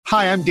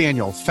Hi, I'm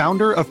Daniel,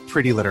 founder of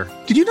Pretty Litter.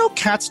 Did you know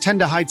cats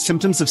tend to hide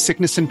symptoms of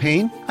sickness and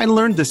pain? I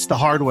learned this the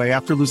hard way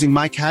after losing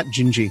my cat,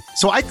 Gingy.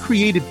 So I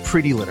created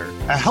Pretty Litter,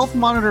 a health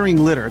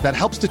monitoring litter that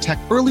helps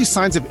detect early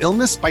signs of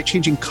illness by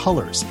changing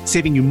colors,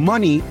 saving you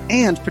money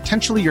and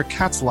potentially your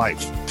cat's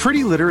life.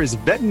 Pretty Litter is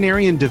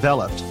veterinarian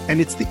developed, and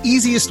it's the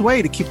easiest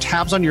way to keep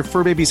tabs on your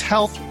fur baby's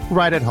health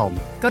right at home.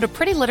 Go to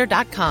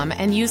prettylitter.com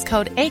and use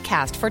code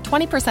ACAST for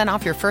 20%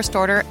 off your first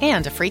order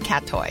and a free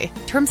cat toy.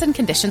 Terms and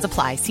conditions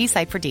apply. See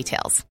site for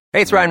details.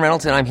 Hey, it's Ryan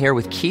Reynolds, and I'm here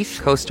with Keith,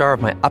 co-star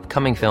of my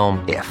upcoming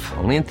film, If,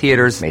 only in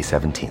theaters May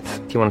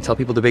 17th. Do you want to tell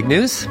people the big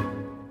news?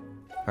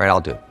 All right,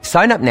 I'll do it.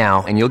 Sign up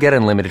now and you'll get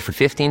unlimited for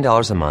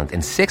 $15 a month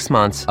and 6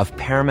 months of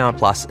Paramount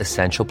Plus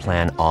Essential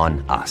Plan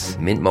on us.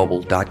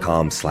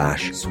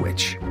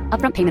 MintMobile.com/switch.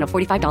 Upfront payment of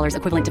 $45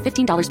 equivalent to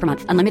 $15 per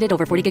month. Unlimited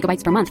over 40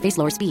 gigabytes per month. Face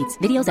lower speeds.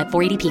 Videos at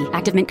 480p.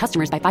 Active Mint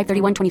customers by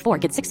 531.24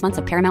 get 6 months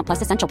of Paramount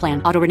Plus Essential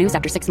Plan. Auto renews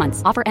after 6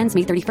 months. Offer ends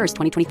May 31st,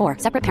 2024.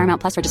 Separate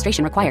Paramount Plus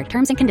registration required.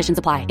 Terms and conditions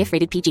apply if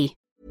rated PG.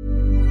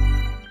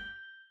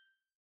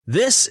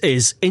 This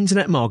is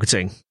Internet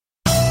Marketing.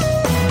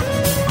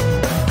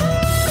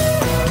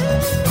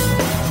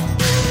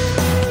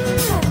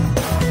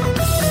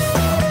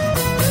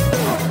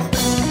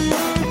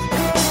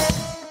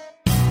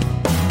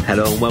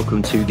 Hello and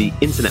welcome to the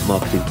Internet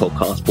Marketing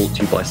Podcast brought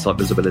to you by Site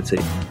Visibility.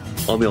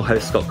 I'm your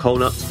host, Scott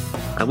Colnut,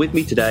 and with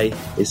me today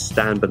is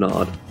Stan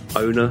Bernard,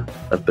 owner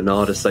of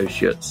Bernard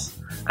Associates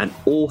and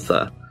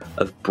author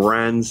of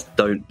Brands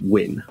Don't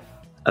Win,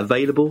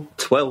 available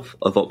 12th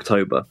of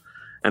October.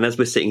 And as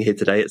we're sitting here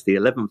today, it's the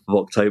 11th of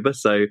October,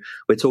 so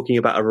we're talking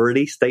about a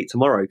release date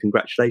tomorrow.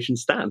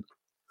 Congratulations, Stan.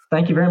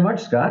 Thank you very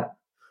much, Scott.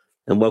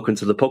 And welcome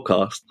to the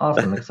podcast.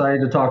 Awesome. Excited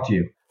to talk to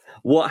you.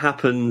 What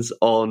happens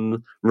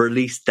on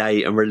release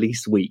day and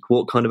release week?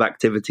 What kind of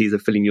activities are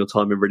filling your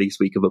time in release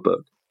week of a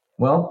book?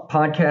 Well,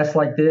 podcasts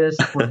like this,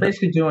 we're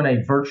basically doing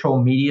a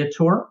virtual media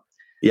tour.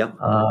 Yeah.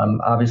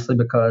 Obviously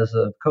because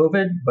of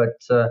COVID, but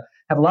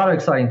have a lot of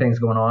exciting things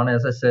going on.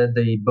 As I said,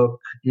 the book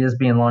is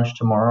being launched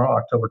tomorrow,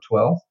 October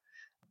 12th.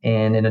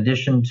 And in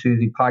addition to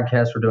the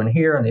podcast we're doing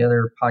here and the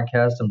other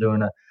podcasts, I'm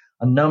doing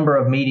a number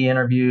of media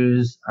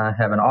interviews. I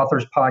have an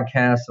author's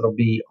podcast that'll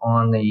be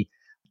on the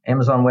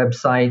Amazon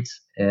website.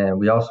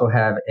 We also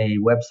have a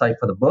website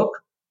for the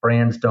book,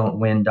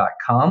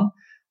 brandsdon'twin.com.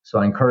 So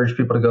I encourage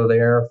people to go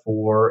there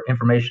for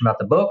information about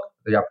the book,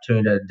 the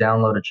opportunity to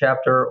download a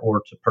chapter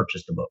or to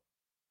purchase the book.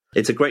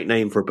 It's a great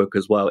name for a book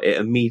as well. It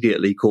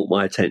immediately caught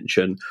my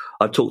attention.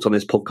 I've talked on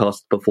this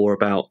podcast before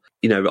about,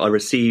 I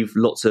receive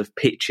lots of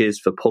pitches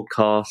for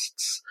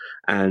podcasts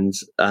and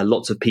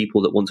lots of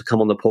people that want to come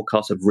on the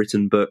podcast have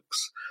written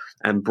books,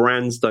 and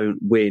Brands Don't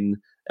Win.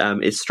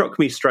 It struck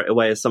me straight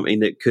away as something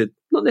that could,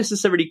 not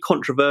necessarily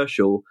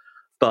controversial,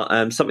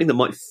 but something that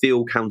might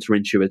feel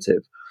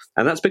counterintuitive.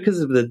 And that's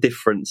because of the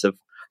difference of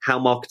how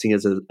marketing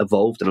has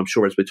evolved. And I'm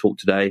sure as we talk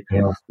today,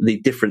 the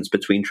difference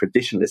between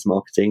traditionalist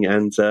marketing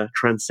and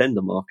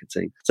transcender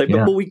marketing. So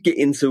before we get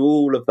into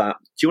all of that,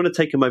 do you want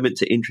to take a moment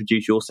to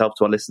introduce yourself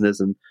to our listeners,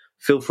 and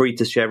feel free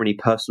to share any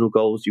personal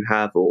goals you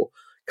have or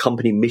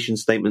company mission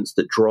statements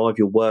that drive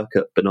your work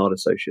at Bernard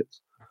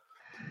Associates?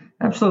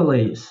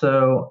 Absolutely.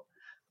 So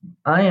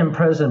I am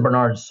president of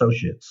Bernard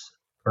Associates.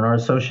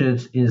 Bernard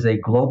Associates is a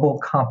global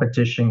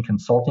competition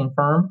consulting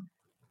firm,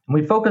 and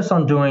we focus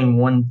on doing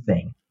one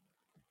thing.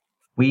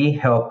 We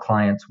help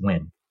clients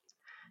win.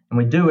 And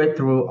we do it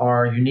through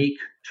our unique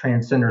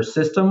Transcender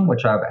system,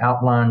 which I've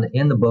outlined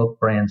in the book,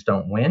 Brands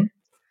Don't Win.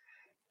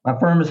 My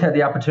firm has had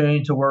the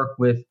opportunity to work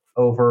with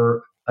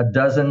over a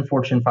dozen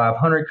Fortune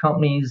 500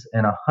 companies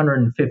and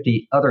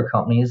 150 other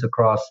companies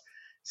across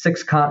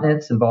 6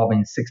 continents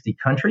involving 60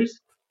 countries.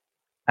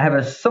 I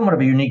have somewhat of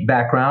a unique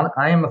background.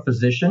 I am a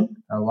physician,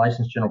 a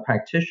licensed general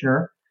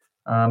practitioner,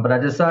 but I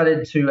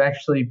decided to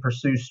actually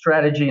pursue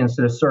strategy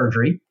instead of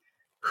surgery.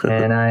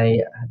 And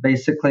I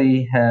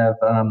basically have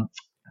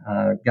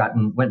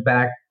went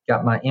back,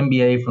 got my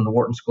MBA from the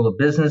Wharton School of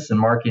Business and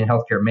Marketing and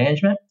Healthcare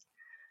Management.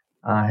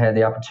 I had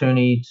the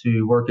opportunity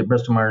to work at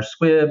Bristol Myers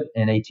Squibb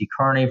and A.T.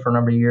 Kearney for a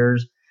number of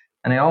years.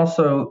 And I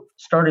also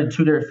started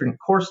 2 different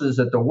courses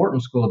at the Wharton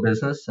School of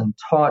Business and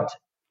taught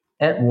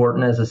at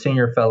Wharton as a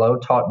senior fellow,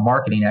 taught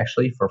marketing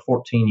actually for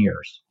 14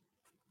 years.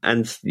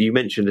 And you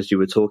mentioned as you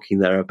were talking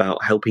there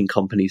about helping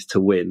companies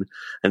to win.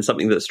 And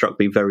something that struck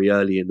me very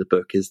early in the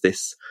book is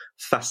this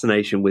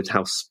fascination with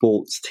how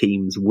sports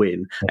teams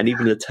win. And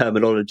even the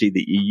terminology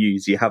that you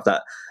use, you have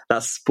that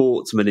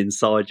sportsman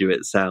inside you,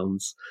 it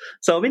sounds.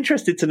 So I'm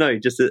interested to know,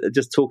 just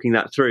talking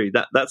that through,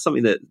 that's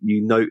something that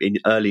you note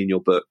early in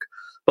your book.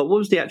 But what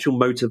was the actual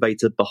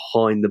motivator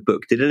behind the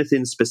book? Did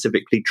anything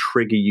specifically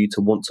trigger you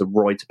to want to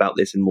write about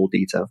this in more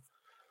detail?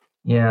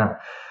 Yeah.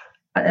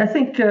 I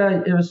think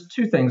it was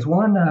 2 things.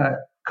 One,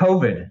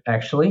 COVID,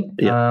 actually.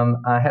 Yeah.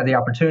 I had the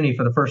opportunity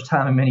for the first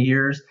time in many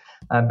years.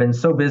 I've been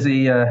so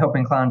busy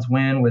helping clients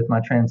win with my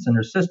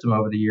Transcender system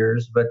over the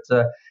years, but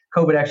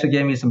COVID actually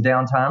gave me some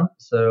downtime.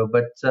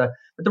 But the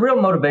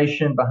real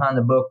motivation behind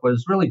the book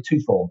was really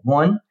twofold.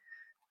 One,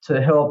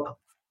 to help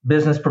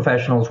business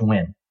professionals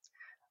win.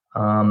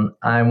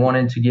 I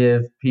wanted to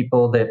give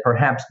people that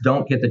perhaps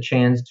don't get the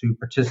chance to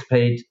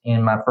participate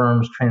in my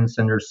firm's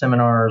Transcender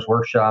seminars,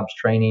 workshops,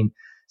 training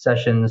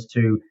sessions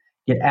to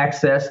get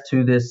access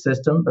to this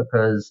system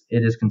because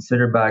it is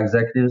considered by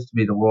executives to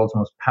be the world's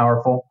most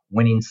powerful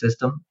winning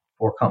system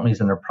for companies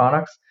and their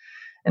products.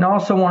 And I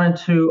also wanted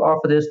to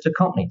offer this to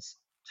companies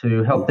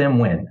to help them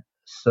win.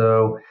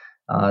 So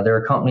there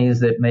are companies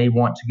that may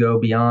want to go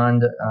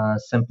beyond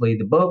simply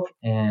the book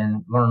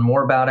and learn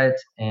more about it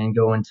and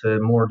go into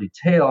more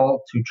detail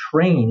to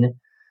train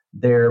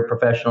their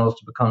professionals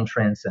to become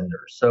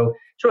transcenders. So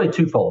it's really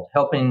twofold,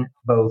 helping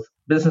both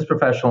business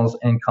professionals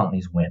and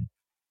companies win.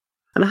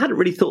 And I hadn't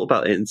really thought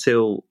about it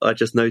until I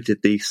just noted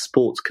the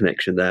sports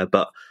connection there.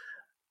 But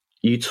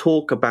you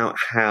talk in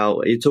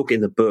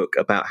the book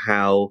about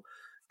how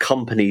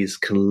companies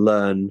can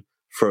learn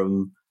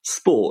from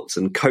sports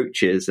and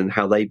coaches and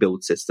how they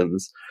build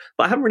systems.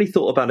 But I haven't really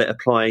thought about it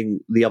applying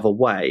the other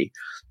way.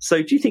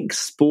 So do you think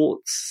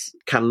sports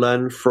can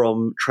learn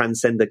from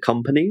transcender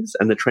companies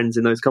and the trends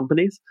in those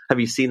companies? Have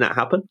you seen that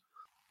happen?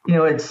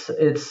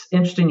 It's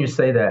interesting you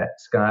say that,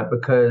 Scott,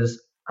 because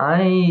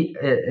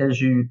as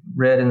you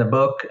read in the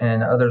book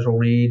and others will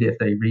read if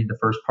they read the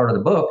first part of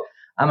the book,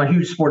 I'm a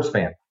huge sports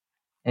fan.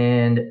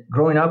 And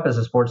growing up as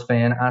a sports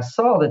fan, I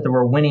saw that there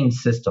were winning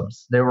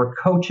systems. There were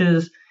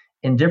coaches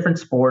in different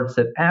sports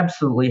that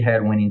absolutely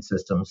had winning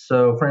systems.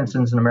 So, for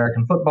instance, in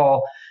American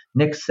football,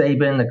 Nick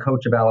Saban, the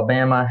coach of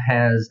Alabama,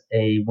 has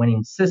a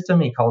winning system.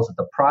 He calls it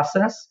the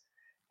process,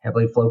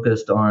 heavily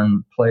focused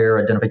on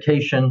player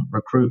identification,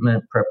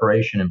 recruitment,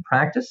 preparation, and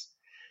practice.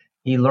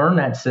 He learned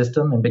that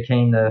system and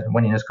became the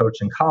winningest coach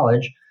in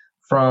college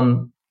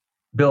from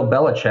Bill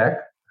Belichick,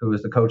 who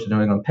is the coach of the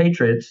New England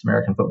Patriots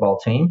American football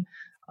team,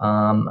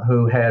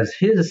 who has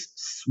his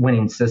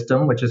winning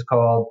system, which is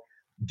called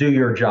Do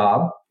Your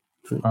Job.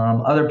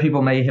 Other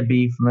people may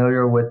be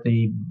familiar with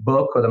the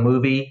book or the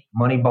movie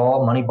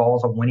Moneyball. Moneyball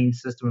is a winning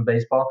system in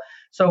baseball.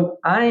 So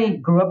I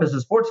grew up as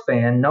a sports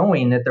fan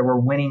knowing that there were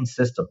winning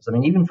systems. I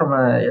mean, even from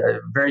a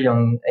very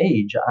young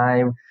age,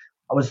 I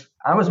was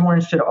more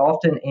interested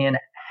often in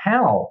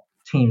how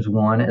teams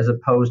won as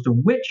opposed to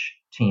which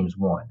teams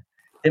won.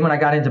 Then when I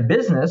got into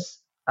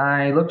business,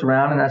 I looked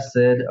around and I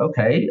said,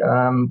 okay,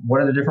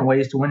 what are the different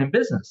ways to win in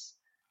business?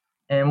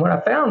 And what I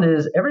found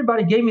is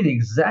everybody gave me the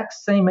exact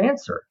same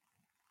answer.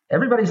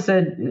 Everybody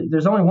said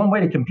there's only one way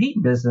to compete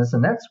in business,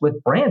 and that's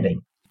with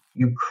branding.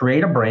 You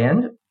create a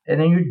brand,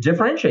 and then you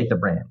differentiate the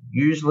brand,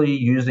 usually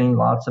using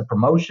lots of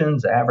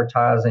promotions,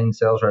 advertising,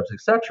 sales reps,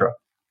 etc.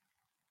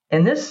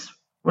 And this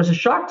was a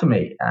shock to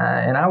me.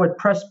 And I would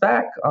press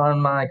back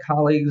on my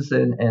colleagues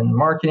in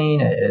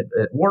marketing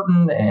at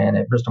Wharton and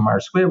at Bristol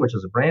Myers Squibb, which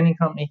is a branding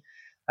company.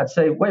 I'd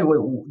say, wait,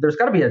 there's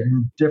got to be a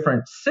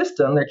different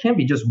system. There can't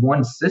be just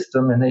one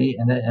system.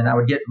 And I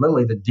would get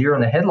literally the deer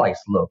in the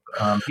headlights look.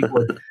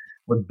 People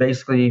would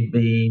basically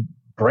be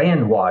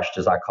brand washed,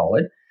 as I call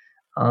it.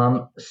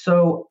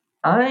 So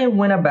I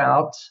went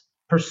about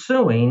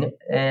pursuing,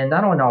 and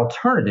not only an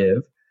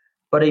alternative,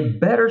 but a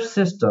better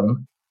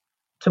system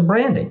to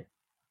branding,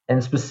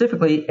 and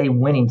specifically a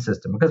winning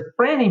system. Because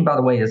branding, by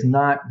the way, is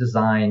not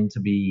designed to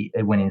be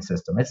a winning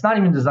system. It's not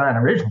even designed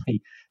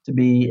originally to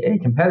be a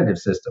competitive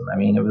system. I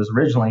mean, it was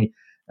originally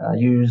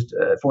used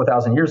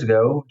 4,000 years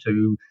ago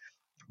to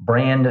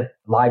brand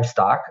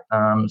livestock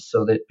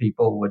so that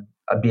people would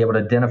be able to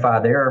identify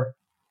their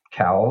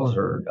cows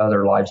or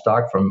other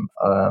livestock from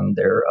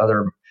their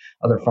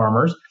other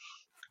farmers.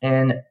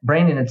 And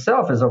branding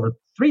itself is over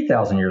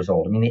 3,000 years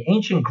old. I mean, the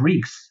ancient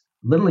Greeks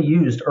literally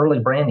used early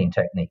branding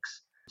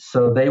techniques.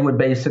 So they would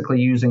basically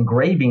use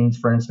engravings,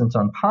 for instance,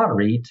 on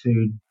pottery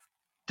to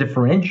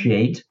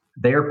differentiate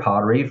their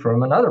pottery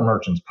from another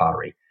merchant's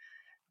pottery.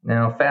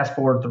 Now, fast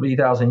forward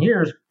 3,000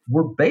 years,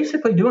 we're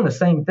basically doing the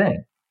same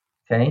thing.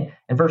 Okay.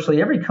 And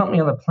virtually every company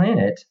on the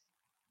planet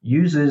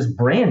uses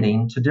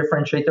branding to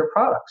differentiate their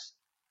products.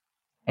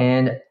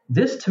 And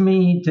this to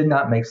me did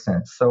not make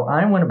sense. So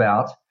I went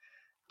about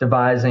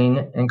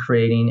devising and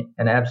creating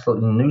an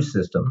absolutely new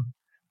system,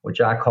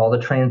 which I call the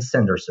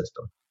Transcender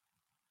system.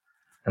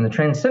 And the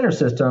Transcender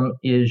system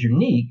is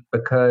unique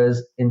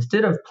because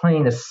instead of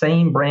playing the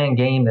same brand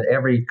game that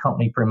every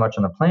company pretty much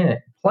on the planet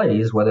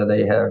plays, whether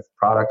they have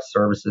products,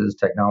 services,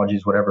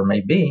 technologies, whatever it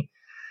may be,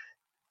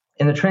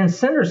 in the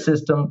Transcender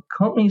system,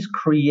 companies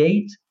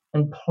create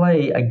and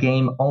play a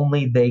game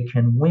only they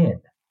can win.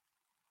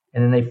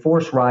 And then they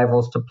force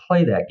rivals to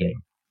play that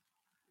game.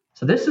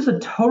 So this is a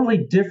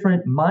totally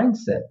different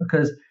mindset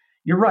because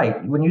you're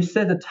right. When you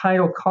said the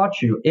title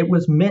caught you, it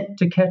was meant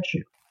to catch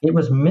you. It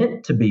was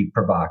meant to be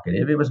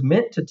provocative. It was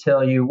meant to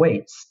tell you,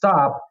 wait,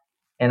 stop,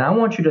 and I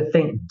want you to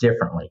think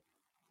differently.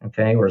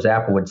 Okay, or as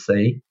Apple would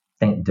say,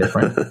 think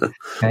different.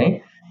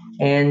 Okay.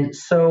 And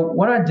so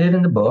what I did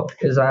in the book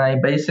is I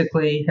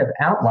basically have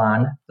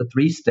outlined the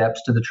 3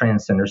 steps to the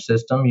Transcender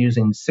system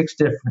using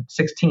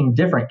 16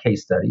 different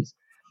case studies.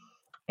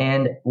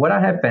 And what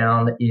I have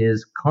found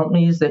is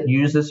companies that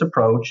use this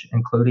approach,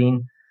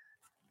 including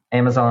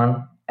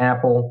Amazon,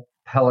 Apple,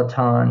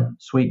 Peloton,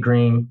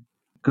 Sweetgreen,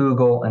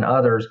 Google, and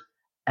others,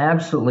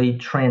 absolutely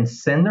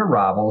transcend their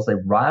rivals. They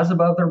rise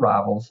above their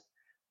rivals,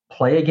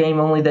 play a game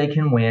only they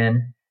can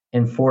win,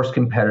 and force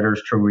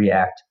competitors to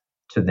react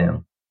to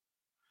them.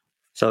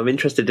 So I'm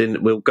interested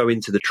we'll go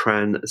into the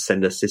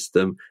Transcender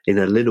system in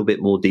a little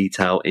bit more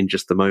detail in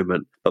just a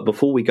moment. But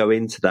before we go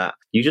into that,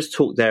 you just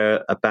talked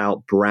there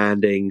about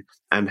branding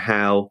and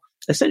how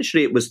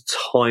essentially it was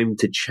time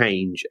to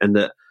change, and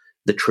that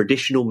the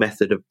traditional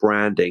method of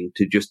branding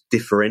to just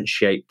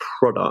differentiate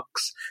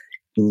products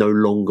no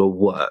longer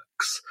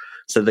works.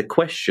 So the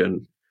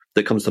question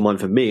that comes to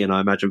mind for me, and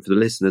I imagine for the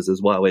listeners as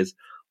well, is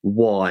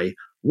why?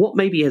 What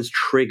maybe has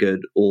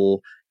triggered or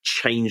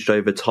changed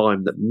over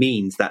time that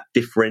means that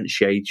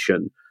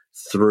differentiation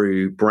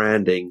through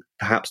branding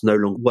perhaps no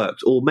longer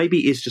works, or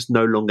maybe is just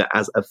no longer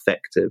as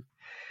effective?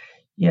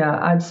 Yeah,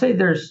 I'd say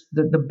there's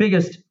the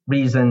biggest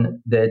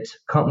reason that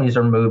companies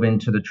are moving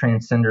to the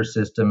Transcender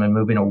system and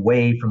moving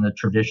away from the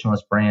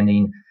traditionalist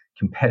branding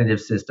competitive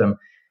system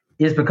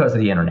is because of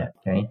the internet.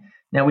 Okay.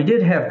 Now, we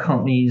did have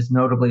companies,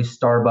 notably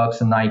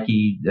Starbucks and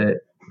Nike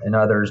and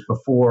others,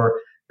 before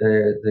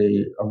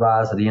the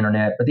rise of the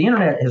internet. But the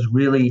internet has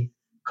really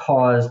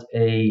caused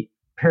a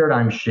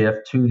paradigm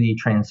shift to the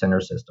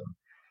Transcender system.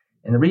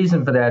 And the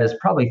reason for that is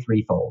probably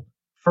threefold.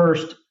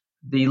 First,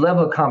 the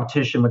level of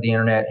competition with the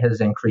internet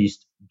has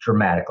increased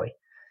dramatically.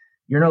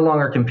 You're no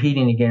longer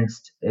competing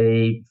against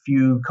a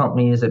few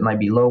companies that might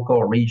be local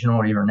or regional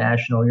or even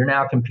national. You're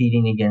now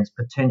competing against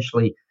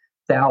potentially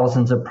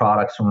thousands of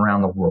products from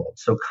around the world.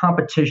 So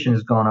competition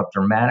has gone up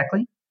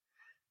dramatically.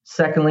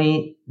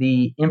 Secondly,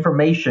 the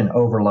information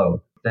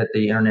overload that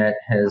the internet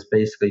has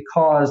basically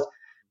caused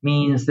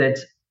means that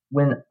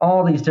when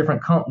all these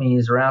different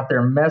companies are out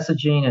there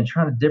messaging and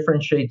trying to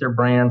differentiate their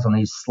brands on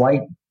these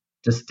slight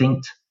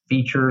distinct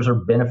features or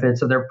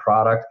benefits of their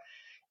product,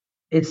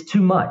 it's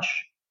too much.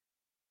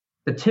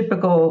 The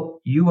typical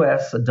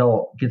US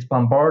adult gets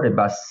bombarded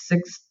by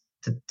 6,000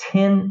 to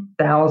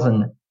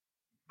 10,000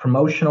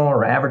 promotional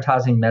or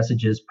advertising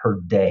messages per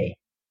day.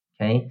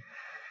 Okay.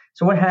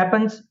 So what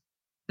happens?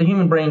 The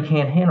human brain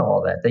can't handle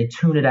all that. They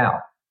tune it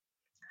out.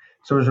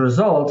 So as a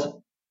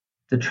result,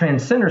 the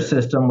Transcender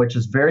system, which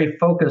is very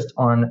focused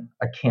on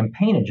a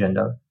campaign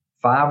agenda,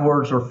 5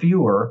 words or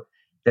fewer,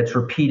 that's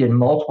repeated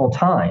multiple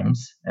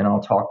times, and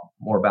I'll talk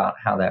more about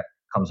how that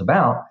comes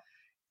about,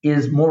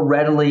 is more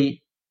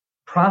readily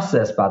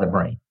processed by the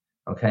brain.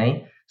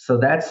 Okay. So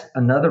that's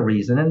another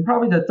reason. And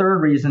probably the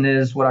third reason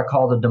is what I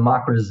call the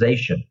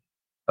democratization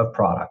of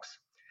products.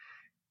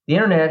 The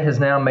internet has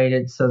now made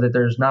it so that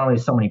there's not only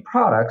so many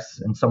products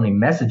and so many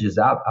messages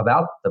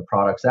about the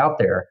products out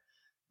there,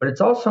 but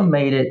it's also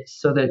made it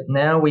so that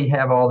now we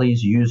have all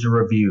these user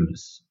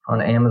reviews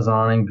on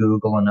Amazon and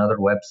Google and other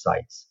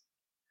websites.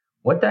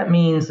 What that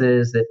means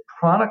is that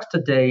products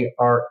today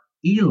are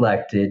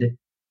elected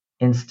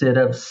instead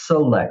of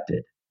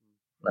selected.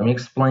 Let me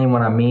explain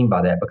what I mean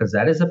by that, because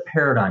that is a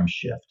paradigm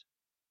shift.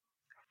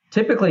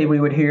 Typically,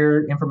 we would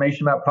hear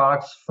information about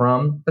products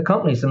from the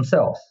companies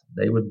themselves.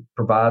 They would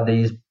provide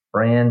these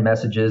brand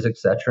messages, et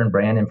cetera, and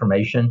brand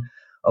information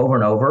over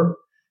and over.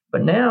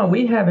 But now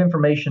we have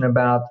information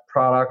about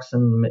products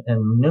and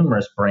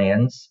numerous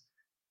brands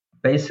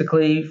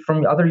basically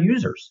from other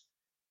users.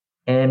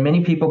 And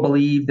many people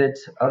believe that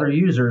other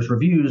users'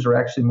 reviews are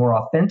actually more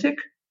authentic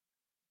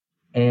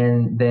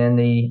and than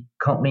the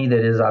company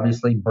that is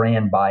obviously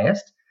brand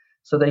biased.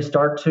 So they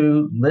start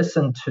to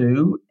listen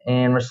to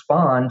and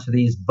respond to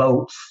these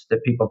votes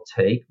that people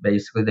take.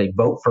 Basically, they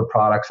vote for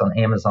products on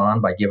Amazon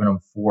by giving them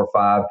 4 or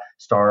 5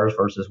 stars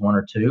versus 1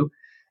 or 2.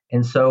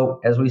 And so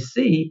as we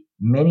see,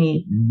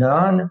 many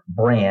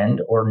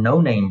non-brand or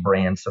no-name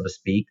brands, so to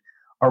speak,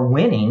 are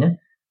winning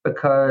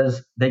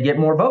because they get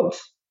more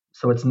votes.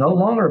 So it's no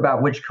longer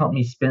about which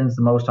company spends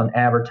the most on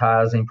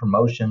advertising,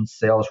 promotions,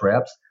 sales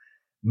reps.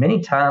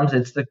 Many times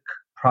it's the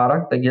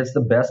product that gets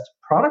the best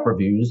product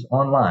reviews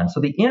online. So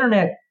the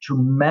internet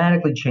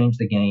dramatically changed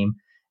the game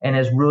and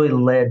has really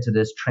led to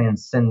this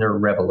Transcender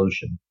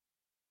revolution.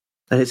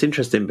 And it's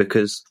interesting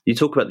because you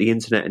talk about the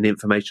internet and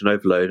information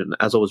overload. And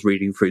as I was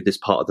reading through this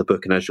part of the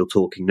book and as you're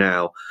talking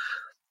now,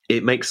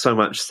 it makes so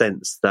much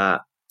sense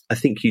that I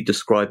think you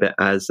describe it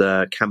as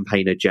a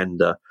campaign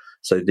agenda.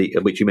 So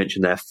which you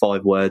mentioned there,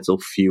 5 words or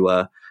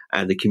fewer,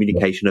 and the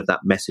communication of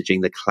that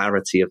messaging, the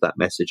clarity of that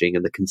messaging,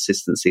 and the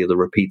consistency of I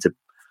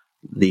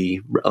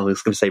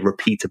was going to say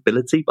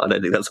repeatability, but I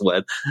don't think that's a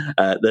word.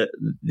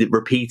 The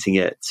repeating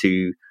it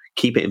to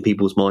keep it in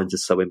people's minds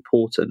is so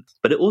important.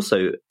 But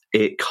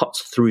it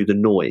cuts through the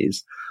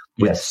noise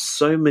with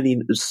so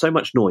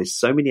much noise,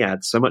 so many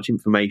ads, so much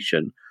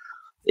information.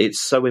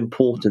 It's so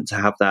important to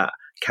have that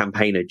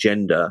campaign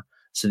agenda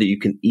so that you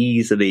can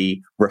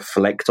easily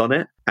reflect on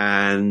it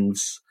and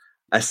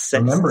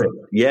assess.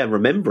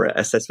 Remember it.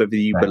 Assess whether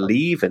you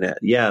believe in it.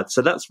 Yeah.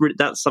 So that's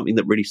something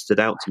that really stood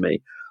out to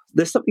me.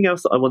 There's something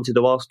else that I wanted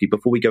to ask you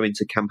before we go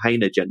into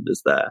campaign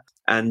agendas there.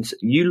 And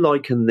you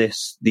liken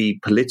the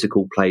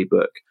political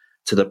playbook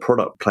to the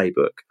product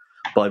playbook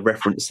by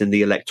referencing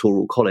the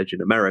Electoral College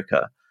in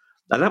America.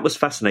 And that was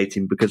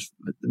fascinating because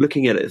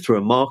looking at it through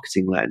a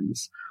marketing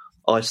lens,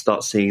 I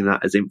start seeing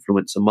that as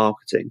influencer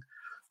marketing.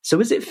 So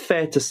is it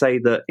fair to say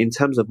that in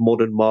terms of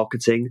modern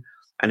marketing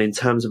and in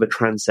terms of a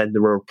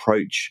transcender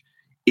approach,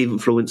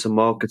 influencer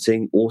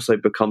marketing also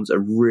becomes a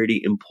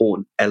really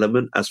important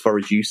element as far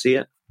as you see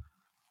it?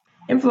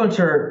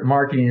 Influencer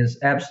marketing is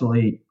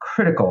absolutely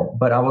critical,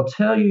 but I will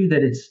tell you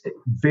that it's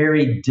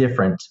very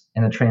different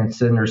in the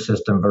transcender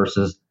system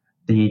versus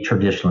the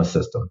traditionalist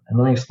system. And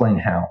let me explain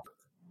how.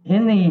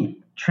 In the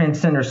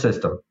transcender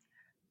system,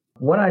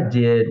 what I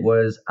did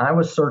was I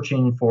was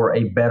searching for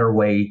a better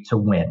way to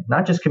win,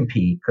 not just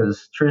compete,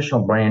 because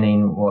traditional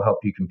branding will help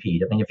you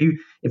compete. I mean,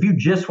 if you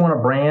just want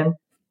to brand,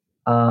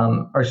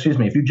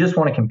 if you just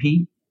want to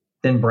compete,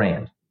 then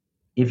brand.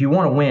 If you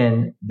want to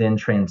win, then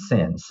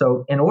transcend.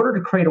 So in order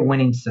to create a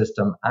winning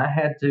system, I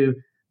had to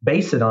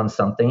base it on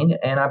something,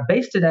 and I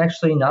based it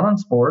actually not on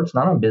sports,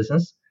 not on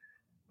business,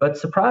 but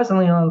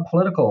surprisingly on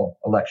political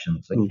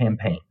elections and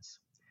campaigns.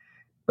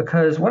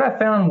 Because what I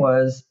found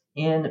was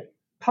in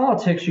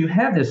politics, you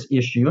have this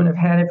issue, and have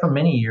had it for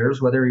many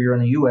years, whether you're in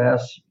the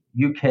US,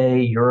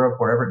 UK, Europe,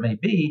 wherever it may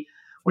be,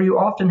 where you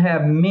often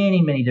have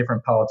many, many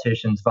different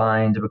politicians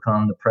vying to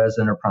become the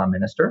president or prime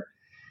minister.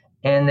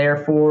 And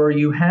therefore,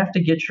 you have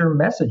to get your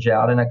message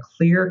out in a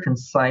clear,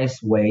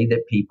 concise way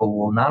that people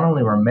will not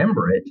only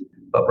remember it,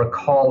 but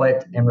recall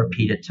it and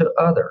repeat it to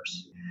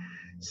others.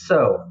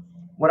 So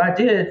what I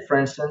did, for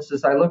instance,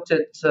 is I looked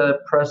at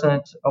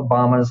President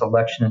Obama's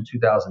election in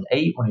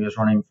 2008 when he was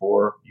running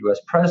for U.S.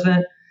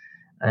 president,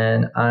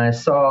 and I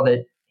saw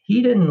that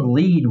he didn't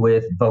lead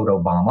with Vote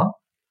Obama.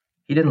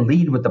 He didn't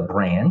lead with the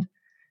brand.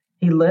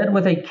 He led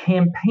with a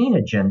campaign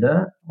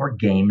agenda, or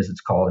game as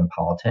it's called in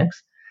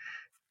politics.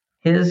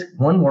 His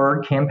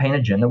one-word campaign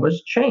agenda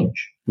was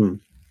change.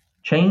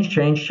 Change,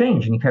 change,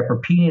 change. And he kept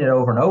repeating it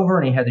over and over,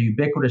 and he had the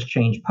ubiquitous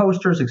change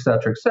posters, et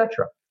cetera, et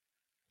cetera.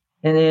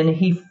 And then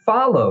he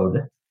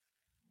followed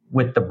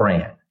with the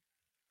brand.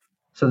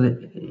 So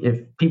that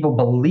if people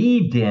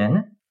believed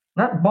in,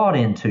 not bought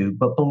into,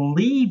 but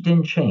believed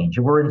in change,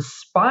 and were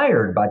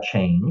inspired by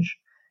change,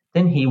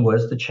 then he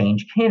was the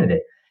change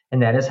candidate.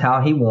 And that is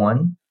how he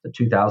won the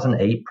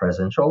 2008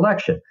 presidential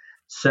election.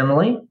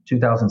 Similarly,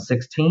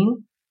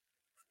 2016,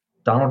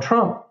 Donald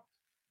Trump,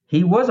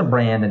 he was a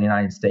brand in the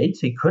United States.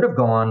 He could have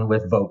gone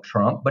with Vote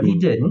Trump, but he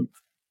didn't.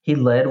 He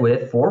led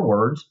with 4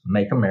 words,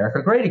 Make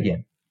America Great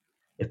Again.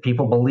 If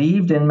people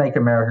believed in Make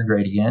America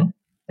Great Again,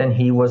 then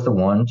he was the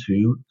one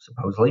to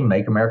supposedly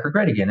make America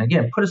great again.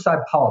 Again, put aside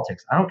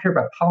politics. I don't care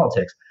about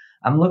politics.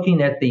 I'm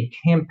looking at the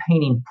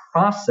campaigning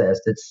process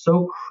that's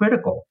so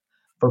critical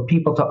for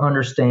people to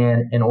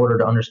understand in order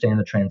to understand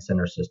the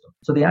transcender system.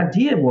 So the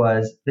idea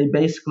was they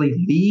basically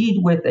lead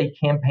with a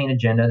campaign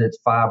agenda that's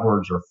 5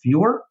 words or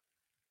fewer,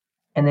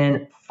 and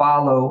then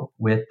follow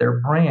with their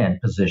brand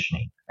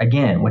positioning,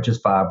 again, which is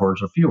 5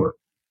 words or fewer.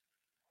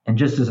 And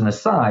just as an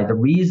aside, the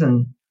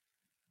reason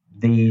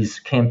these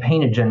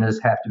campaign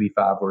agendas have to be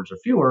 5 words or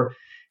fewer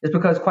is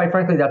because, quite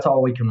frankly, that's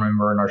all we can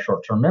remember in our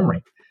short-term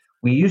memory.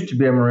 We used to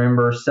be able to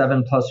remember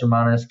 7 plus or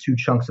minus 2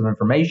 chunks of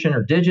information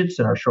or digits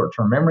in our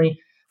short-term memory.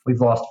 We've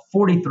lost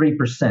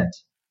 43%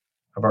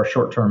 of our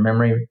short-term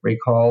memory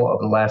recall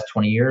over the last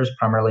 20 years,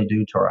 primarily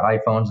due to our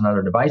iPhones and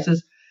other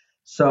devices.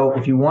 So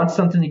if you want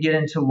something to get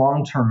into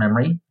long-term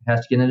memory, it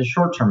has to get into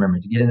short-term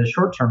memory. To get into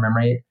short-term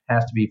memory, it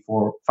has to be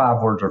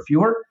 5 words or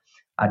fewer,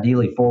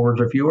 ideally 4 words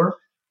or fewer,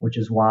 which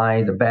is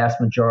why the vast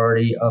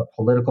majority of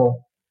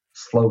political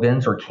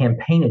slogans or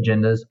campaign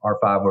agendas are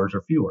 5 words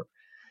or fewer.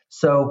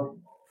 So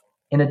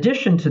in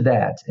addition to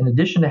that, in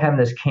addition to having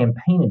this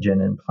campaign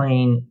agenda and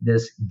playing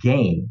this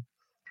game,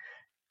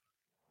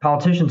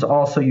 politicians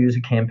also use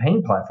a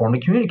campaign platform to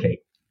communicate.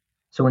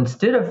 So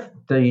instead of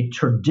the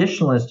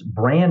traditionalist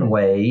brand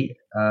way,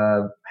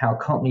 how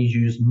companies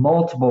use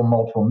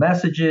multiple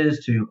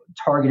messages to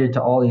target it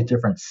to all these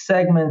different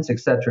segments, et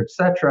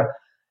cetera,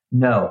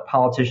 no,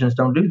 politicians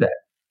don't do that.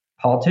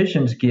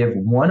 Politicians give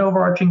one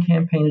overarching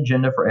campaign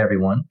agenda for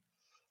everyone.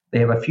 They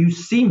have a few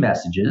C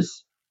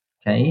messages,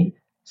 okay?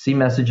 C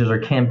messages are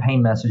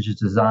campaign messages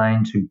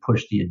designed to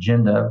push the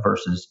agenda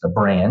versus the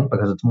brand,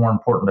 because it's more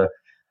important to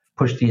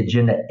push the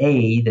agenda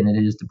A than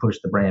it is to push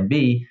the brand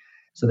B.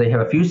 So they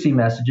have a few C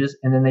messages,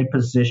 and then they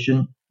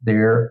position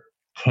their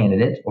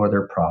candidate or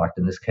their product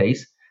in this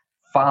case,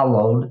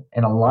 followed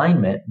in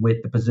alignment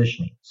with the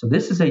positioning. So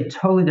this is a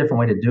totally different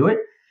way to do it.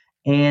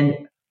 And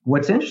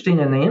what's interesting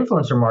in the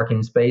influencer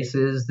marketing space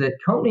is that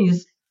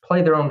companies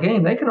play their own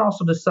game. They can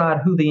also decide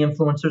who the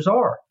influencers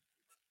are.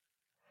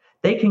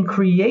 They can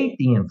create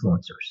the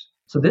influencers.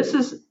 So this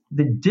is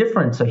the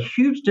difference. A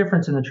huge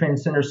difference in the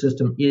transcender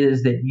system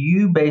is that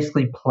you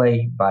basically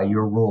play by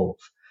your rules.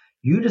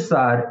 You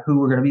decide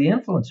who are going to be the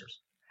influencers.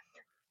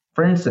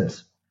 For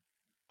instance,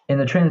 in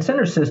the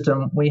transcender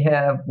system, we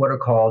have what are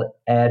called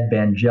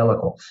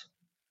advangelicals.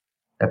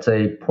 That's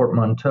a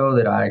portmanteau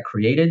that I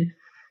created.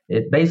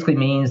 It basically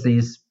means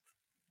these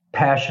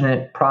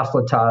passionate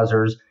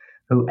proselytizers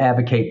who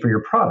advocate for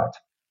your product.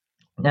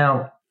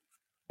 Now,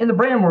 in the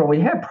brand world, we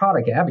have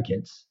product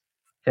advocates,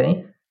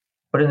 okay?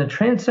 But in the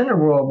transcender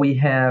world, we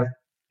have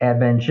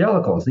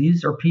advangelicals.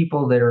 These are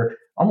people that are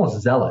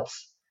almost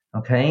zealots,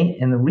 okay?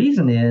 And the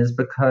reason is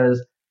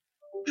because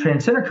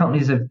Trend Center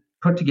companies have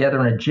put together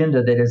an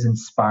agenda that is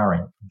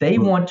inspiring. They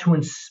want to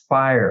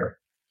inspire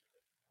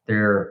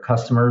their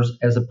customers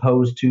as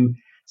opposed to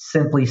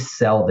simply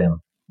sell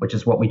them, which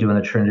is what we do in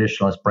the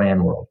traditionalist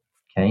brand world.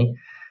 Okay.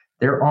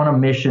 They're on a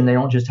mission. They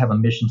don't just have a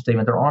mission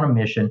statement. They're on a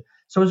mission.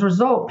 So as a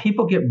result,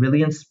 people get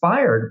really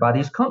inspired by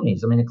these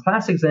companies. I mean, a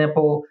classic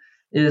example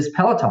is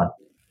Peloton.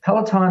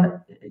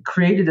 Peloton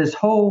created this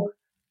whole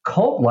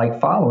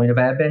cult-like following of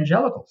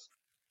evangelicals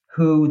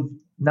who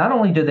not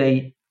only do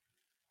they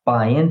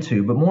buy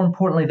into, but more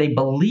importantly, they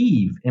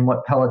believe in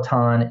what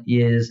Peloton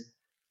is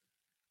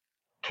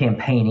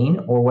campaigning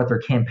or what their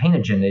campaign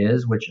agenda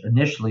is, which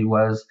initially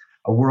was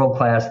a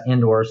world-class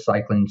indoor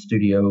cycling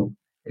studio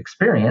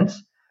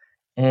experience.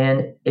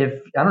 And I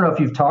don't know if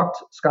you've talked,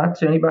 Scott,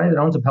 to anybody that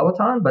owns a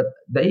Peloton, but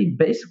they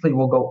basically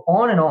will go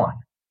on and on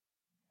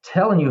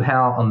telling you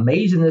how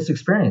amazing this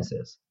experience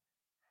is.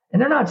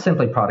 And they're not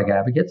simply product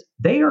advocates.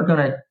 They are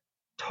going to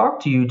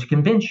talk to you to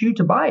convince you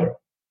to buy it.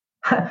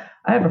 I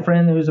have a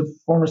friend who's a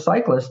former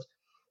cyclist,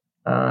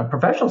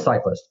 professional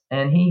cyclist,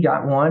 and he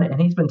got one,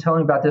 and he's been telling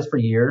me about this for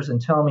years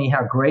and telling me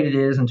how great it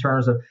is in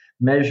terms of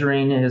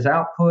measuring his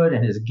output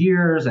and his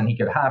gears, and he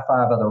could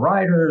high-five other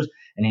riders,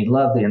 and he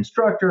loved the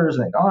instructors,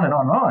 and on and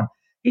on and on.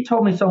 He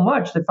told me so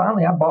much that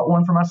finally I bought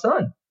one for my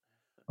son.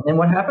 And then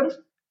what happens?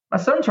 My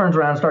son turns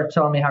around and starts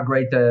telling me how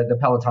great the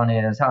Peloton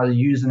is, how he's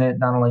using it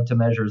not only to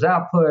measure his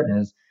output and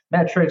his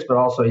metrics, but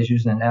also he's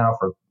using it now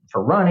for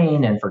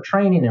running and for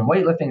training and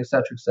weightlifting, et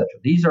cetera, et cetera.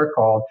 These are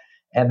called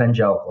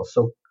evangelicals.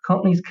 So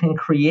companies can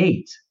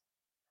create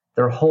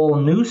their whole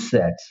new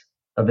set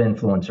of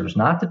influencers,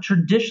 not the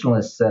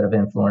traditionalist set of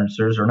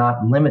influencers, or not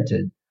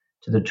limited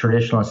to the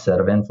traditionalist set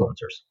of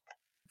influencers.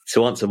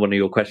 To answer one of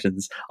your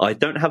questions, I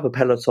don't have a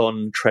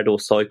Peloton tread or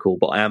cycle,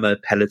 but I am a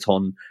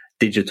Peloton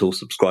digital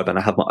subscriber and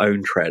I have my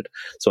own tread.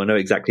 So I know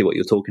exactly what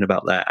you're talking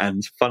about there.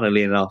 And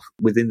funnily enough,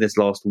 within this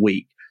last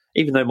week,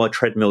 even though my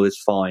treadmill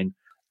is fine,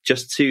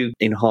 just to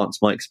enhance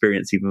my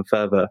experience even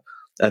further,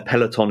 a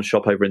Peloton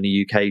shop over in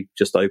the UK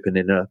just opened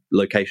in a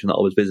location that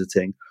I was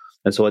visiting.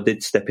 And so I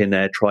did step in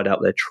there, tried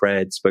out their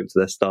tread, spoke to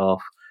their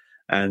staff.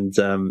 And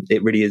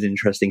it really is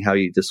interesting how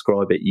you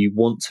describe it. You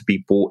want to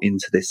be brought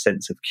into this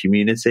sense of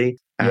community.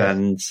 Yes.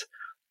 And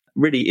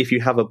really, if you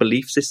have a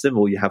belief system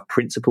or you have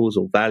principles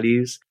or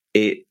values,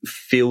 it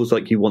feels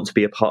like you want to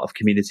be a part of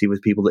community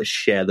with people that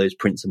share those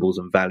principles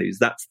and values.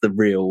 That's the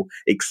real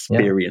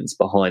experience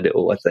behind it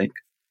all, I think.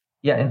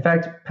 Yeah, in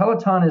fact,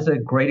 Peloton is a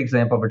great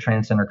example of a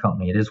Trend Center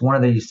company. It is one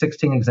of the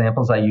 16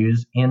 examples I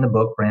use in the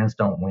book, Brands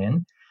Don't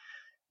Win.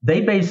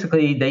 They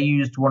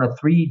used one of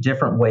three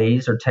different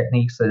ways or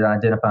techniques that I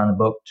identify in the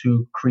book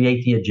to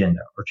create the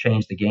agenda or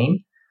change the game.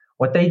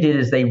 What they did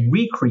is they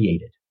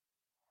recreated.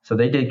 So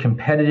they did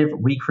competitive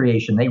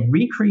recreation. They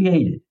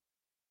recreated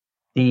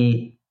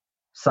the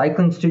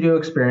cycling studio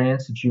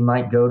experience that you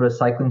might go to a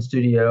cycling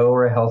studio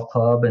or a health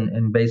club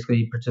and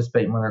basically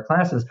participate in one of their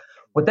classes.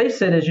 What they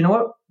said is, you know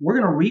what, we're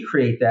going to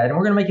recreate that and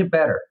we're going to make it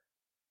better.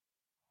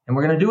 And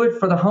we're going to do it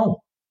for the home.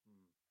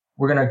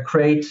 We're going to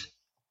create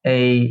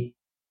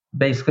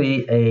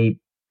basically a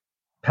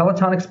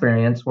Peloton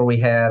experience where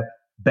we have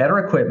better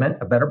equipment,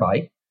 a better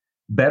bike,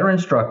 better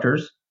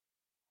instructors,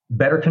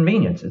 better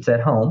convenience. It's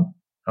at home,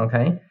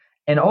 okay?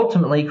 And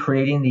ultimately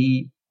creating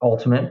the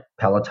ultimate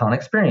Peloton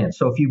experience.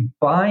 So if you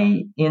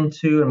buy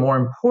into and more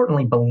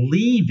importantly,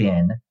 believe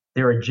in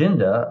their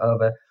agenda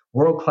of a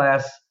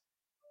world-class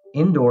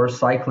indoor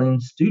cycling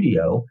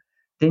studio,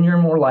 then you're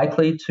more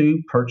likely to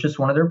purchase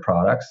one of their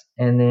products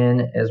and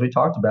then, as we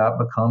talked about,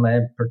 become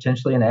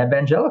potentially an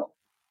evangelical.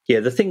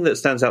 Yeah, the thing that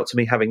stands out to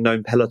me, having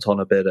known Peloton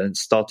a bit and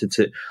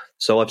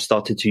I've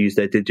started to use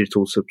their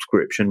digital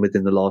subscription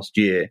within the last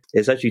year,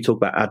 is as you talk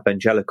about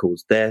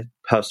evangelicals, their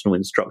personal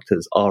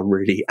instructors are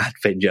really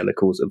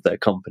evangelicals of their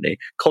company,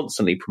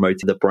 constantly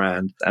promoting the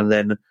brand. And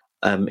then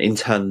in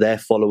turn, their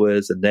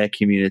followers and their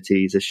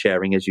communities are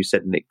sharing, as you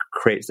said, and it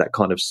creates that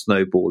kind of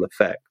snowball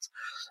effect.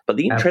 But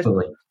the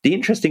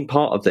interesting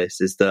part of this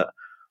is that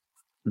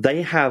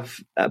they have,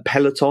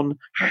 Peloton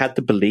had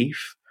the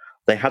belief,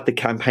 they had the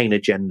campaign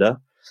agenda,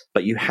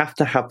 but you have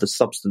to have the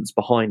substance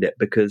behind it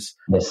because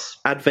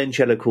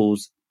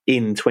evangelicals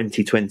in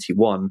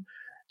 2021,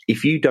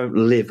 if you don't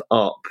live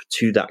up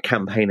to that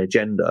campaign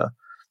agenda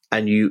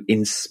and you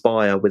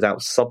inspire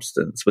without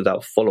substance,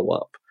 without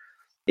follow-up,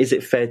 is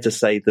it fair to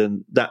say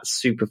then that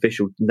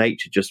superficial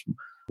nature just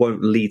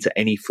won't lead to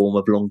any form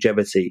of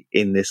longevity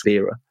in this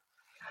era?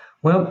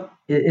 Well,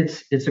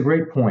 it's a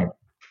great point.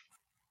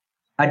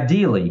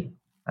 Ideally,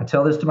 I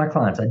tell this to my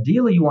clients,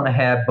 ideally you want to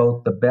have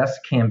both the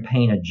best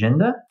campaign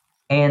agenda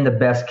and the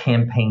best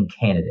campaign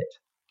candidate.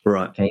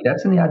 Right. Okay,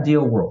 that's in the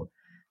ideal world.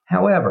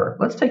 However,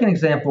 let's take an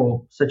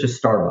example such as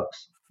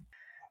Starbucks.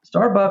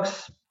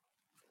 Starbucks,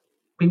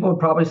 people would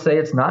probably say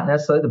it's not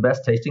necessarily the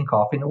best tasting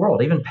coffee in the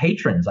world. Even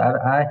patrons,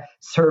 I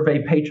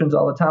survey patrons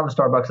all the time at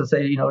Starbucks and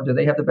say, do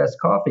they have the best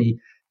coffee?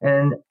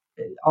 And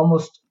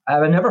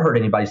I've never heard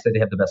anybody say they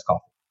have the best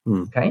coffee.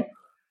 Okay,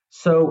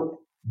 so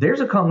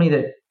there's a company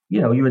that,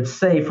 you would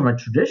say from a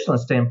traditionalist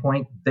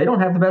standpoint, they don't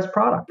have the best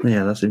product.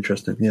 Yeah, that's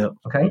interesting. Yeah.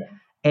 Okay.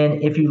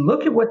 And if you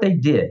look at what they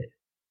did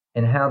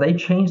and how they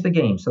changed the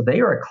game, so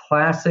they are a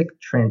classic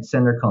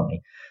transcender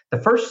company.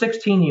 The first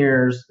 16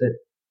 years that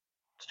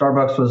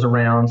Starbucks was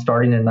around,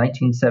 starting in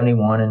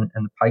 1971 in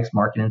the Pikes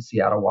Market in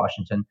Seattle,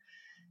 Washington,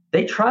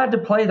 they tried to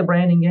play the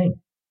branding game.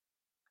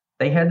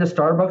 They had the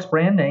Starbucks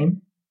brand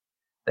name.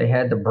 They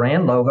had the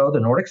brand logo, the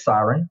Nordic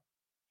Siren.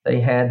 They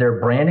had their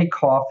branded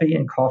coffee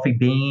and coffee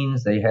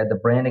beans. They had the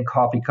branded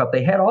coffee cup.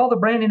 They had all the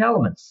branding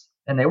elements,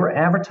 and they were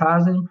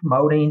advertising,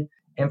 promoting.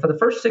 And for the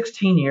first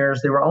 16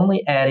 years, they were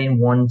only adding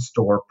one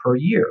store per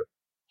year.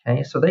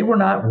 Okay, so they were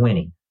not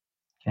winning.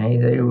 Okay,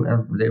 they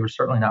were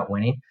certainly not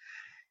winning.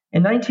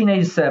 In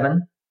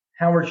 1987,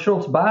 Howard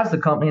Schultz buys the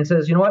company and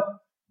says, you know what?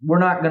 We're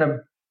not going to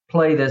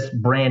play this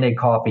branded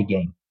coffee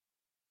game.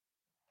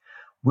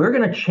 We're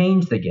going to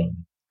change the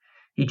game.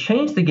 He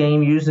changed the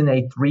game using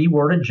a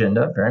 3-word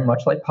agenda, very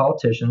much like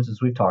politicians, as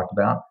we've talked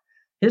about.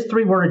 His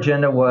 3-word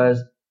agenda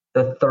was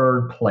the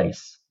third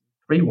place.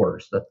 3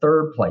 words, the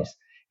third place.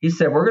 He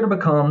said, we're going to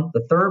become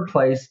the third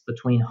place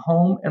between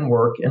home and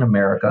work in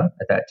America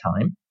at that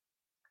time.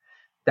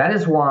 That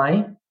is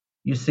why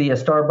you see a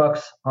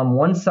Starbucks on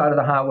one side of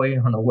the highway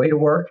on the way to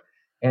work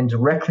and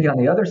directly on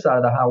the other side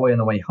of the highway on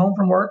the way home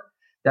from work.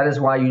 That is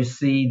why you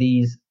see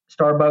these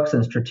Starbucks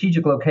in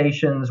strategic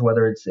locations,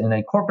 whether it's in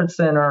a corporate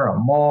center, a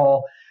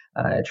mall,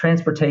 a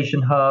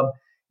transportation hub.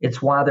 It's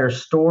why their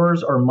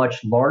stores are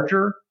much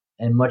larger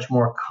and much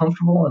more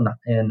comfortable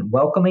and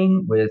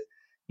welcoming with,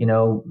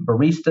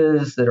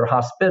 baristas that are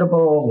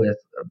hospitable, with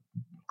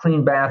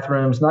clean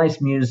bathrooms,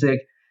 nice music,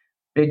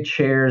 big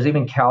chairs,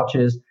 even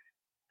couches.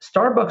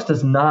 Starbucks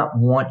does not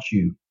want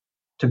you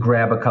to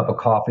grab a cup of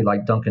coffee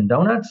like Dunkin'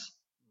 Donuts.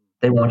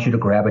 They want you to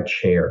grab a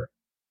chair.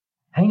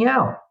 Hang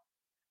out.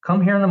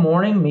 Come here in the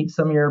morning, meet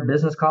some of your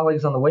business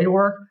colleagues on the way to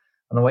work,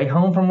 on the way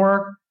home from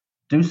work,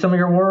 do some of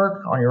your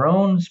work on your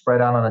own,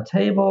 spread out on a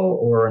table,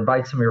 or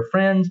invite some of your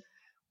friends.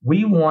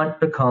 We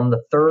want to become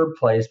the third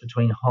place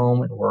between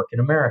home and work in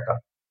America.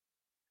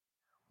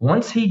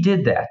 Once he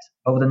did that,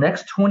 over the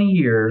next 20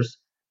 years,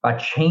 by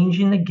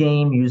changing the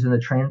game using the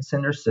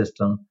Transcender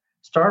system,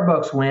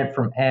 Starbucks went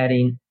from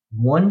adding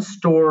 1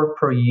 store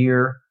per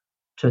year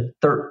to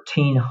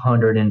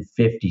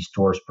 1,350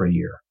 stores per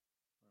year.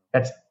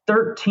 That's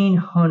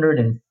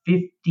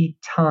 1,350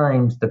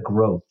 times the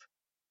growth.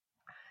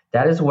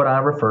 That is what I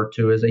refer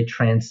to as a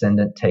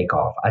transcendent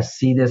takeoff. I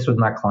see this with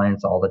my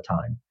clients all the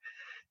time.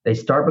 They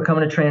start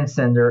becoming a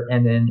transcender,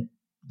 and then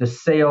the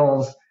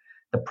sales,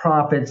 the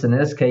profits, in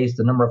this case,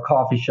 the number of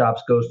coffee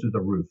shops goes through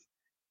the roof.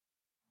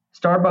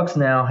 Starbucks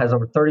now has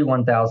over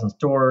 31,000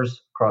 stores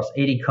across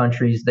 80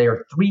 countries. They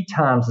are 3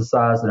 times the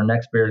size of their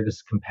next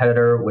biggest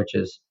competitor, which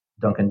is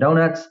Dunkin'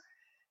 Donuts.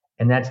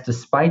 And that's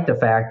despite the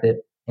fact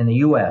that in the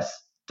U.S.,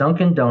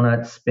 Dunkin'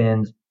 Donuts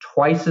spends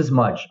twice as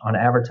much on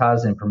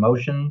advertising and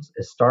promotions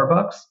as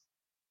Starbucks,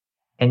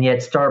 and yet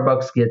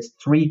Starbucks gets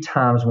 3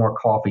 times more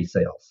coffee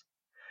sales.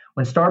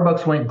 When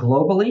Starbucks went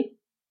globally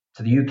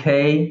to the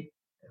UK,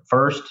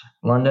 first,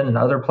 London, and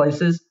other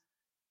places,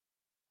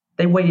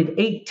 they waited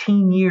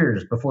 18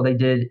 years before they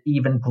did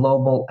even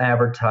global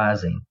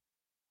advertising.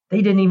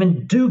 They didn't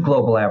even do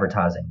global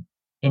advertising,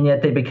 and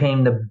yet they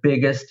became the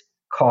biggest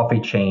coffee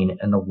chain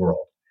in the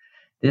world.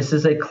 This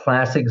is a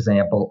classic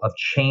example of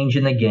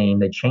changing the game.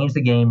 They changed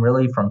the game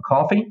really from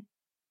coffee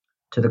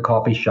to the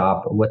coffee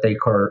shop, what they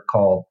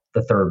call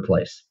the third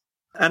place.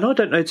 And I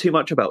don't know too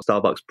much about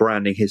Starbucks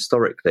branding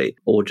historically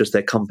or just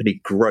their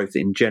company growth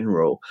in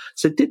general.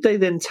 So did they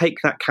then take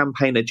that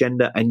campaign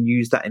agenda and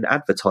use that in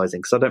advertising?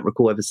 Because I don't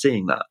recall ever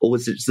seeing that. Or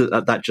was it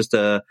just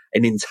an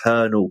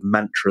internal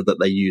mantra that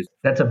they used?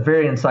 That's a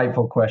very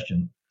insightful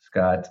question,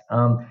 Scott.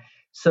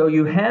 So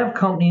you have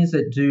companies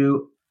that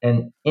do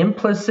an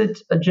implicit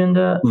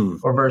agenda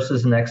or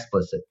versus an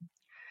explicit.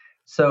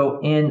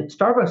 So in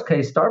Starbucks'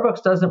 case,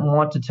 Starbucks doesn't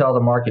want to tell the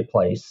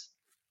marketplace,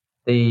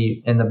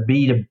 in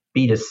the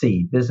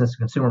B2C, business to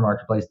consumer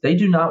marketplace, they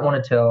do not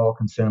want to tell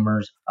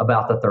consumers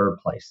about the third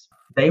place.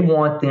 They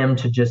want them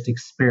to just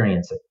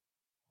experience it.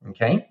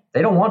 Okay?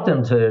 They don't want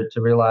them to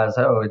realize,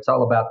 it's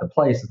all about the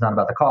place, it's not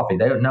about the coffee.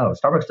 They don't know.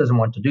 Starbucks doesn't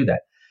want to do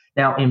that.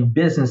 Now, in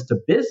business to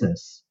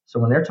business, so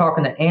when they're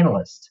talking to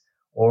analysts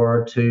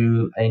or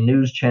to a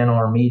news channel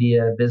or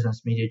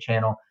business media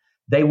channel,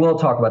 they will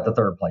talk about the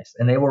third place,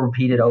 and they will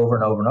repeat it over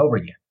and over and over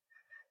again.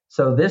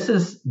 So this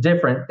is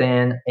different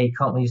than a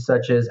company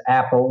such as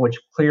Apple, which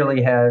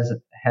clearly has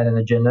had an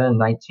agenda in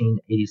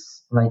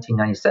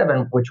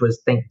 1997, which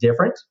was think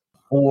different,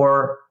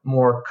 or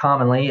more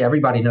commonly,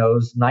 everybody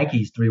knows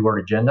Nike's 3-word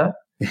agenda,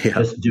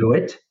 just do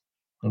it.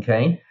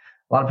 Okay.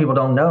 A lot of people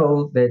don't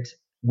know that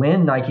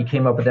when Nike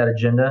came up with that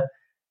agenda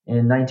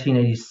in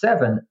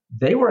 1987,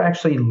 they were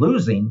actually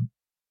losing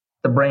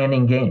the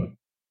branding game.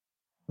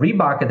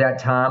 Reebok at that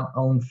time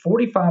owned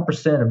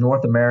 45% of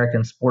North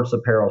American sports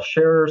apparel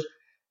shares.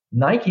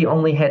 Nike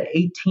only had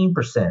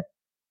 18%.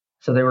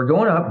 So they were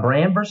going up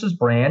brand versus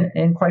brand.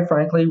 And quite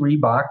frankly,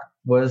 Reebok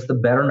was the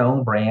better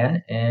known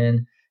brand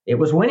and it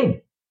was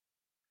winning.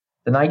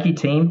 The Nike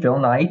team, Phil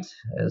Knight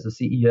as the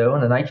CEO,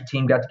 and the Nike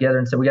team got together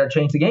and said, we got to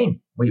change the game.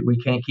 We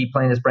can't keep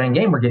playing this brand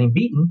game. We're getting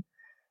beaten.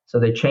 So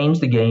they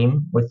changed the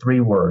game with 3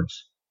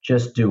 words: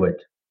 just do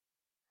it.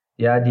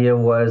 The idea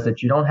was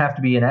that you don't have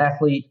to be an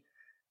athlete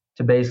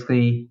to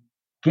basically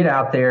get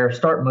out there,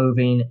 start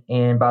moving.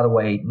 And by the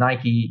way,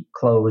 Nike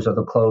clothes are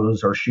the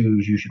clothes or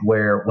shoes you should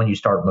wear when you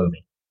start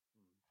moving.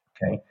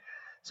 Okay.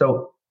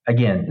 So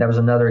again, that was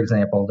another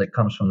example that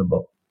comes from the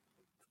book.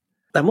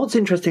 And what's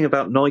interesting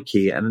about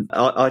Nike, and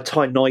I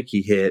tie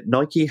Nike here,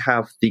 Nike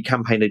have the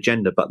campaign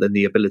agenda, but then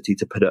the ability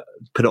to put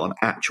it on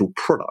actual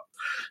product.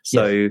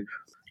 So yes.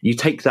 You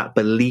take that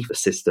belief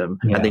system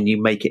and then you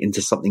make it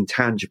into something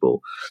tangible.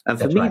 And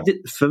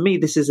for me,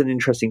 this is an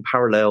interesting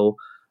parallel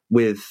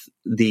with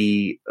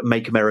the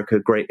Make America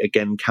Great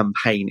Again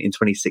campaign in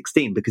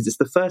 2016, because it's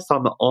the first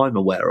time that I'm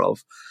aware of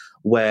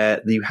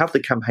where you have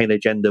the campaign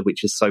agenda,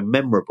 which is so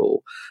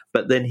memorable,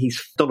 but then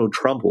Donald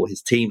Trump or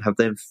his team have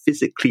then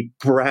physically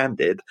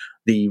branded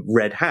the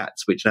red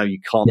hats, which now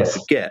you can't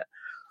forget.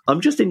 I'm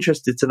just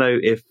interested to know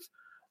if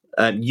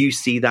you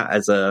see that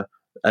as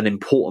an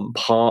important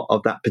part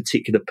of that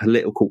particular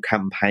political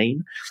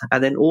campaign.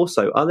 And then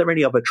also, are there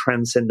any other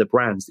transcender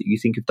brands that you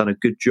think have done a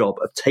good job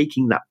of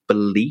taking that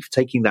belief,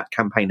 taking that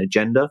campaign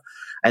agenda,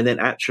 and then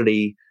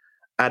actually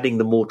adding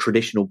the more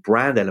traditional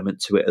brand element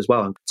to it as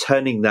well, and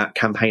turning that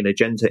campaign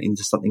agenda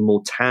into something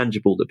more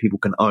tangible that people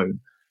can own?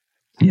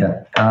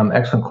 Yeah,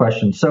 excellent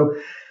question. So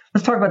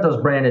let's talk about those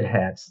branded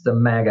hats, the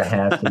MAGA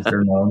hats as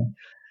they're known.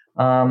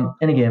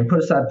 And again, put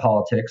aside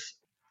politics.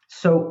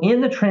 So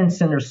in the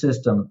transcender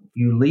system,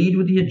 you lead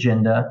with the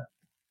agenda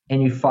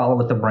and you follow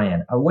with the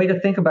brand. A way to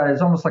think about it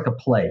is almost like a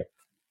play.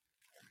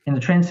 In the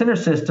transcender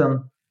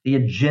system, the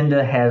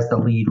agenda has the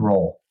lead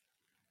role.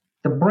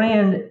 The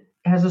brand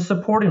has a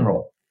supporting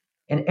role.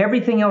 And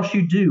everything else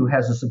you do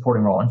has a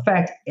supporting role. In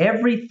fact,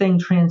 everything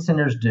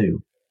transcenders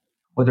do,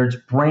 whether it's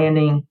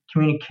branding,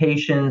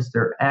 communications,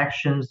 their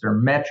actions, their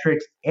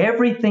metrics,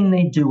 everything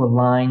they do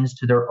aligns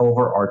to their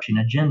overarching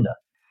agenda.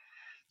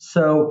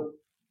 So,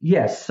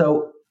 yes,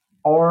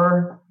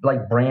 are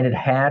like branded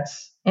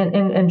hats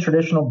and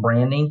traditional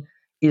branding,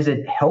 is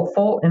it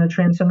helpful in a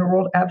transcender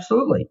world?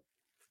 Absolutely.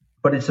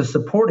 But it's a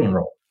supporting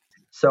role.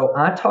 So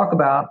I talk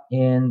about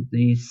in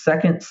the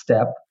second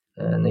step,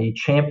 and the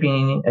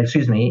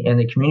and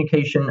the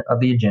communication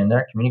of the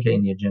agenda,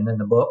 communicating the agenda in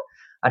the book,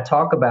 I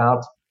talk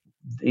about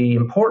the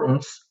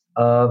importance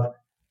of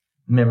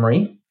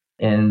memory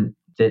and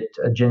that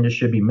agenda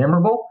should be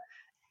memorable.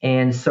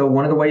 And so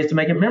one of the ways to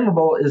make it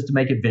memorable is to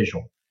make it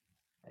visual.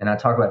 And I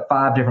talk about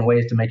 5 different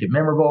ways to make it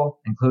memorable,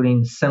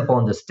 including simple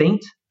and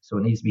distinct. So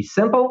it needs to be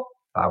simple,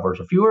 5 words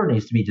or fewer. It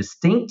needs to be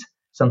distinct,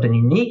 something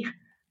unique,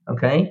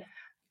 okay,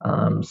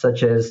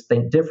 such as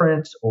think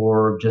different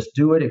or just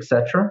do it,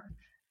 etc.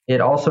 It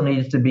also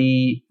needs to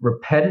be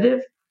repetitive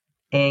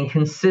and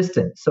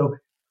consistent. So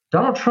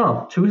Donald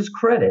Trump, to his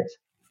credit,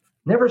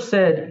 never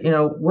said,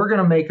 we're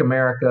going to make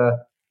America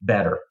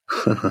better.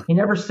 He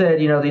never said,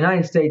 the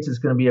United States is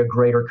going to be a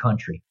greater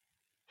country.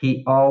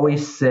 He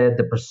always said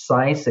the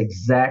precise,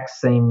 exact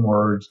same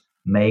words,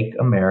 make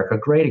America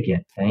great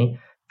again. Okay,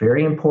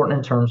 very important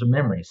in terms of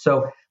memory.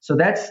 So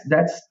that's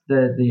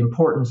the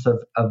importance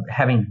of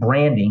having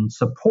branding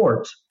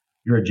support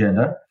your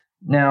agenda.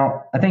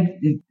 Now, I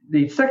think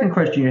the second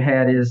question you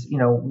had is,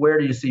 where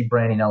do you see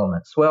branding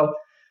elements? Well,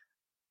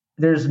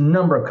 there's a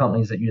number of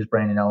companies that use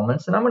branding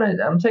elements, and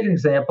I'm taking an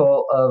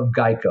example of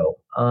Geico.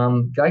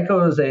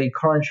 Geico is a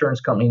car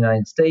insurance company in the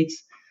United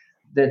States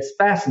that's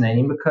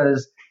fascinating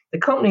because the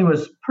company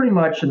was pretty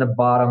much in the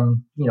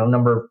bottom,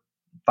 number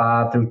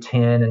 5 through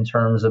 10 in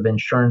terms of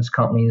insurance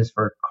companies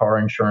for car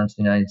insurance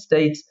in the United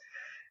States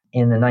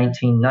in the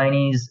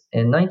 1990s.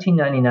 In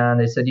 1999,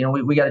 they said,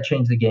 we got to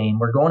change the game.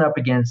 We're going up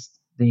against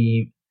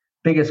the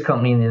biggest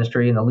company in the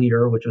industry and the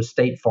leader, which was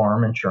State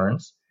Farm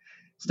Insurance.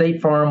 State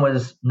Farm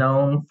was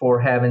known for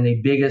having the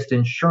biggest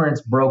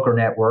insurance broker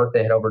network.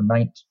 They had over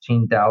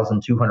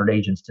 19,200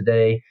 agents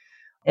today.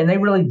 And they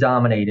really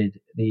dominated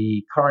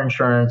the car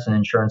insurance and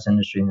insurance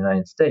industry in the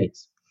United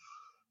States.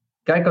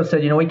 Geico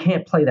said, we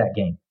can't play that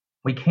game.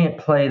 We can't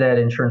play that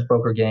insurance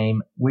broker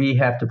game. We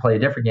have to play a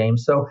different game.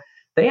 So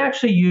they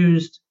actually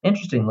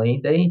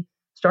they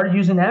started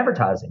using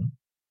advertising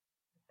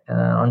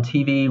on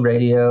TV,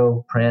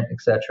 radio, print,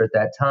 etc. at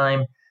that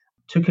time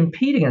to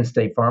compete against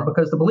State Farm,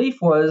 because the belief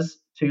was,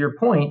 to your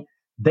point,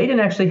 they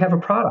didn't actually have a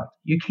product.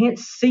 You can't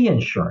see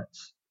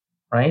insurance,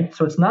 right?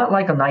 So it's not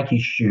like a Nike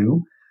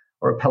shoe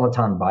or a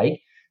Peloton bike.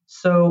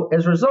 So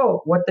as a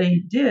result, what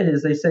they did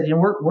is they said,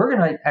 we're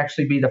going to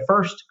actually be the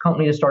first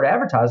company to start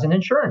advertising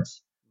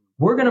insurance.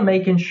 We're going to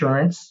make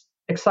insurance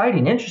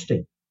exciting,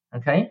 interesting.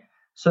 Okay.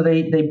 So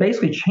they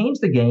basically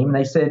changed the game and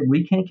they said,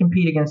 we can't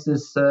compete against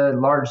this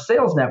large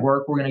sales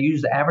network. We're going to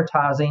use the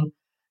advertising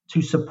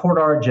to support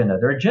our agenda.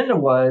 Their agenda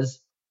was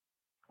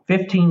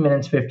 15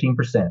 minutes,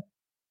 15%.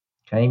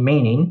 Okay.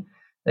 Meaning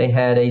they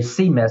had a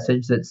C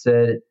message that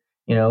said,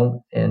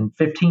 in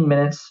 15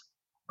 minutes,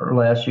 or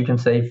less, you can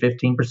save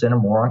 15% or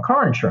more on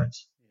car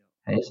insurance.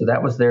 Okay, so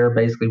that was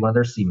basically one of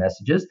their C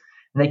messages.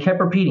 And they kept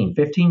repeating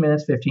 15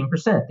 minutes,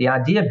 15%. The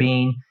idea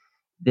being,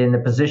 in the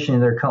position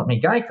of their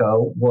company,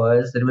 Geico,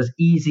 was that it was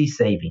easy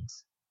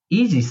savings.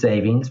 easy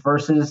savings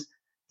versus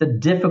the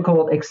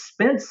difficult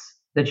expense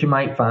that you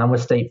might find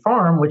with State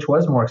Farm, which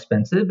was more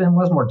expensive and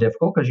was more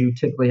difficult because you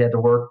typically had to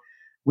work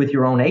with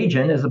your own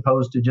agent as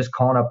opposed to just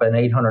calling up an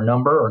 800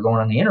 number or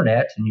going on the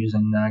internet and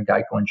using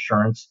Geico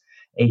insurance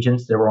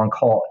agents that were on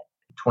call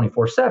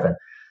 24/7.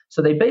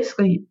 So they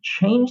basically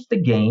changed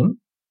the game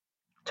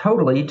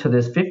totally to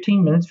this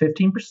 15 minutes,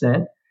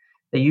 15%.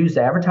 They used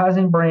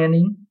advertising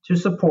branding to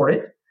support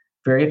it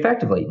very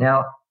effectively.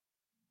 Now,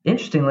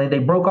 interestingly, they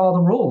broke all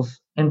the rules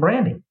in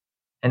branding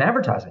and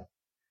advertising.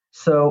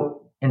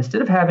 So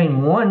instead of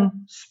having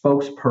one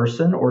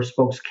spokesperson or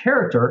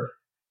spokes-character,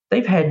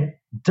 they've had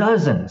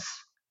dozens.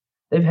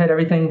 They've had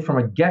everything from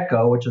a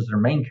gecko, which is their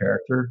main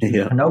character,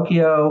 to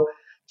Pinocchio,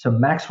 to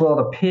Maxwell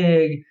the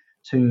pig,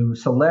 to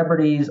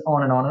celebrities,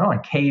 on and on and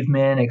on,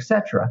 cavemen,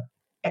 etc.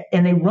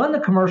 And they run the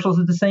commercials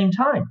at the same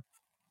time.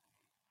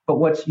 But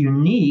what's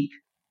unique,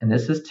 and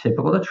this is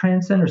typical of the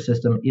Transcender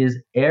system,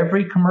 is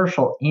every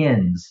commercial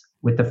ends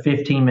with the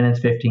 15 minutes,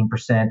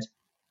 15%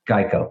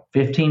 Geico.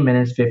 15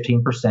 minutes,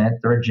 15%,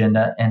 their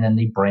agenda, and then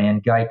the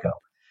brand Geico.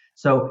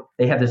 So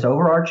they have this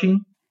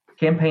overarching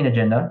campaign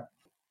agenda,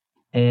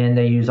 and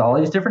they use all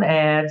these different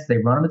ads. They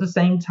run them at the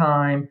same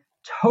time,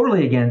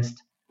 totally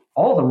against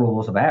all the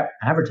rules of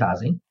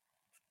advertising.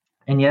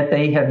 And yet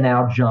they have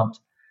now jumped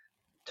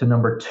to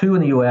number 2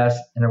 in the U.S.,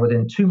 and they're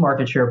within 2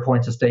 market share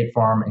points of State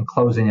Farm and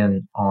closing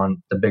in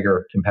on the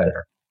bigger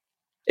competitor.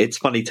 It's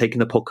funny taking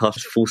the podcast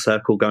full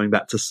circle, going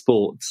back to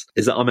sports,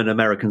 is that I'm an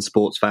American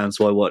sports fan.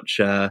 So I watch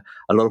a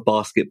lot of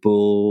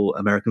basketball,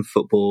 American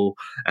football,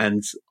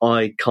 and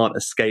I can't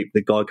escape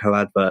the Geico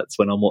adverts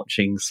when I'm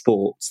watching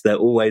sports. They're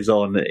always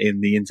on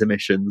in the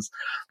intermissions.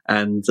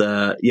 And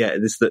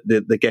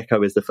the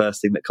gecko is the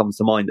first thing that comes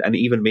to mind. And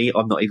even me,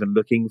 I'm not even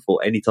looking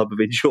for any type of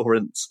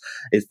insurance.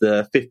 Is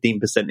the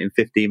 15% in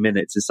 15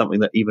 minutes is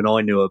something that even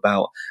I knew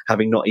about,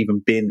 having not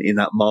even been in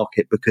that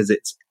market, because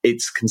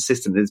it's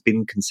consistent. It's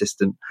been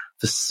consistent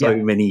for so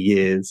many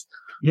years.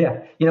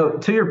 Yeah.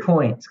 To your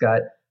point,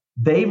 Scott,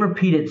 they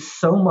repeated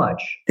so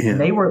much. Yeah.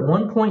 And they were at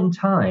one point in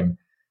time,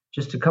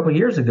 just a couple of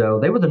years ago,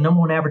 they were the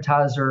number 1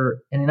 advertiser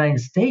in the United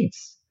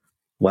States.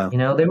 Wow.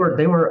 They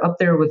were up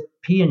there with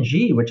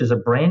P&G, which is a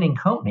branding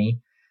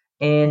company.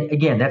 And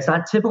again, that's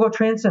not typical of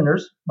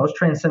Transcenders. Most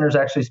Transcenders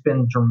actually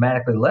spend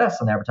dramatically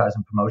less on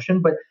advertising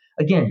promotion. But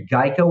again,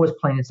 Geico was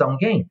playing its own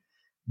game.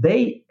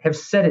 They have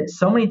said it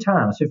so many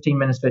times, 15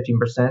 minutes,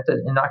 15%,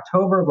 that in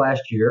October of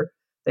last year,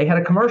 they had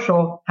a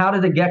commercial. How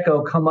did the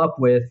gecko come up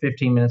with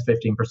 15 minutes,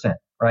 15%,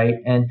 right?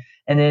 And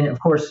then, of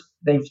course,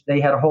 they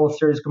had a whole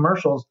series of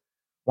commercials.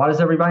 Why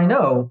does everybody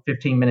know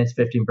 15 minutes,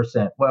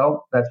 15%?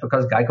 Well, that's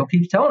because Geico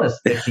keeps telling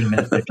us 15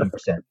 minutes,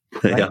 15%.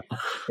 Right? Yeah.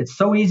 It's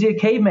so easy a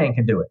caveman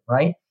can do it,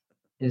 right?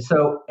 And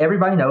so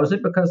everybody knows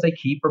it because they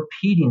keep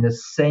repeating the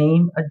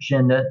same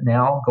agenda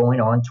now going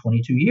on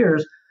 22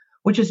 years,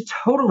 which is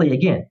totally,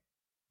 again,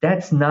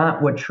 that's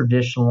not what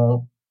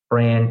traditional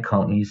brand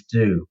companies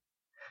do.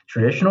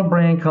 Traditional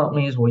brand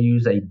companies will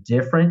use a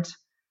different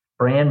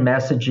brand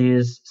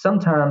messages,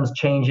 sometimes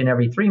changing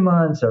every 3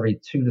 months, every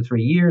 2 to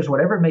 3 years,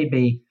 whatever it may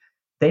be.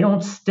 They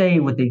don't stay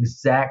with the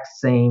exact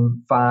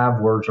same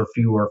 5 words or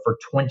fewer for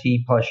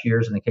 20 plus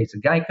years in the case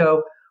of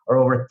Geico, or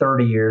over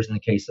 30 years in the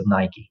case of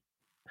Nike.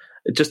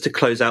 Just to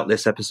close out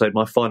this episode,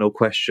 my final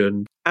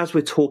question. As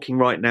we're talking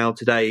right now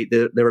today,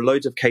 there are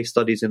loads of case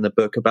studies in the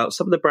book about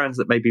some of the brands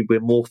that maybe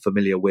we're more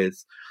familiar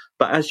with.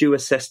 But as you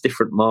assess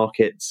different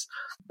markets,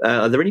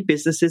 are there any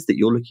businesses that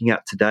you're looking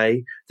at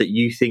today that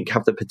you think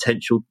have the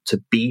potential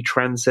to be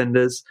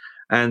Transcenders?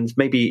 And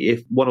maybe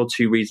if 1 or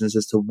 2 reasons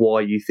as to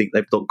why you think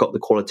they've not got the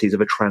qualities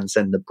of a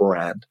Transcender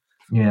brand.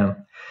 Yeah.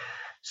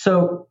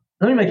 So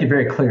let me make it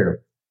very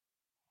clear.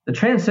 The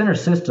Transcender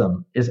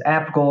system is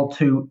applicable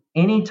to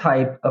any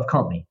type of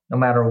company, no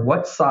matter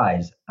what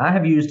size. I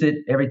have used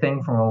it,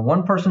 everything from a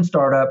 1-person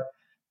startup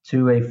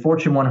to a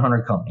Fortune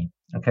 100 company.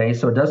 Okay,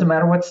 so it doesn't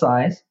matter what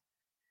size.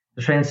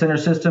 The Transcender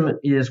system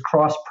is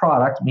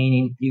cross-product,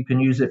 meaning you can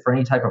use it for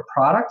any type of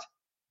product,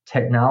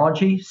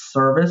 technology,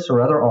 service,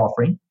 or other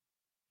offering.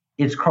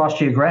 It's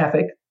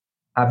cross-geographic.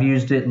 I've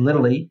used it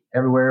literally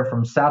everywhere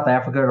from South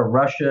Africa to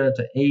Russia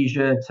to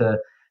Asia to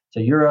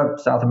Europe,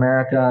 South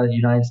America,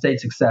 United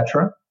States,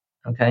 etc.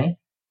 Okay,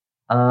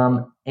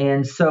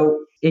 and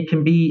so it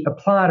can be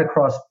applied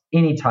across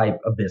any type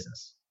of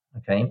business.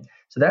 Okay,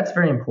 so that's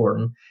very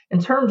important.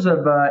 In terms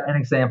of an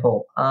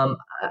example,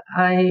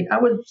 I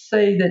would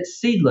say that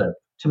Seedlip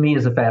to me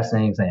is a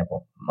fascinating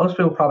example. Most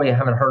people probably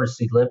haven't heard of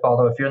Seedlip,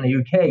 although if you're in the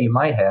UK, you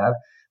might have,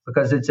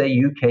 because it's a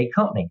UK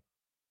company.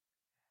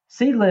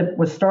 Seedlip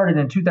was started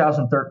in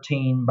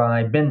 2013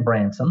 by Ben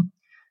Branson.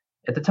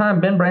 At the time,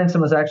 Ben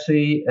Branson was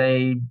actually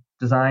a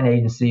design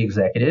agency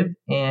executive,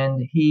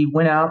 and he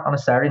went out on a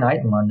Saturday night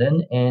in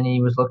London, and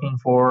he was looking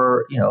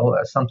for,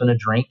 something to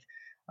drink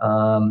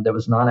that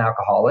was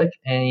non-alcoholic,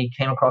 and he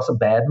came across a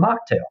bad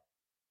mocktail.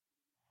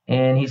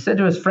 And he said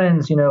to his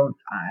friends, we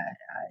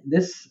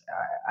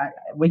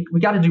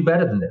got to do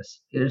better than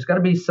this. There's got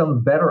to be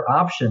some better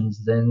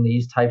options than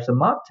these types of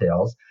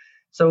mocktails.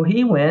 So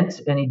he went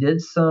and he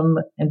did some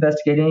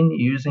investigating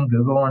using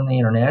Google and the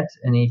internet,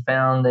 and he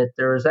found that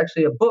there is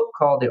actually a book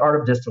called The Art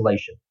of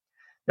Distillation.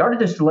 The Art of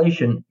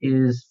Distillation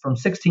is from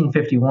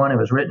 1651. It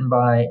was written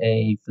by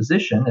a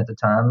physician at the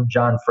time,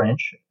 John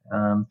French,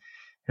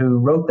 who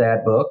wrote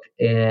that book,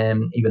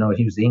 and even though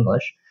he was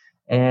English.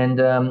 And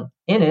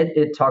in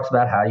it talks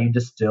about how you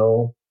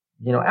distill,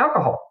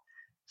 alcohol.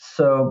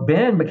 So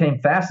Ben became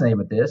fascinated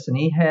with this, and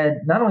he had,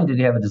 not only did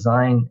he have a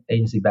design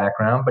agency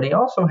background, but he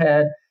also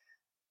had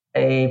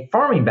a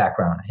farming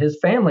background. His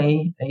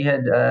family, he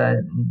had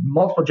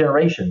multiple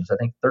generations, I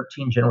think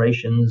 13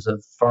 generations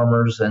of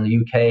farmers in the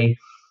UK.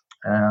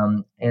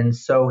 And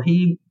so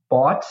he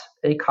bought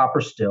a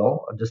copper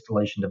still, a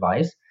distillation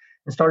device,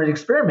 and started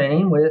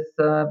experimenting with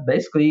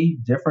basically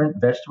different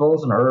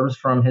vegetables and herbs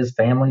from his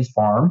family's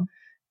farm,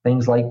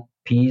 things like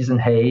peas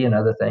and hay and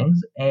other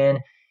things. And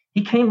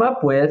he came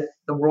up with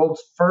the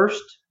world's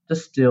first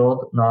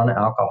distilled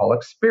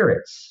non-alcoholic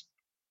spirits.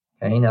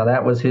 Okay, now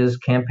that was his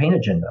campaign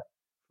agenda.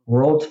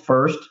 World's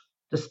first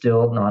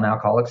distilled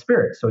non-alcoholic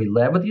spirits. So he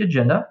led with the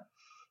agenda,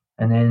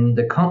 and then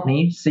the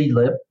company,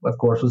 Seedlip, of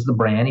course, was the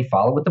brand. He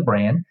followed with the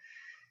brand.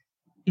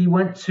 He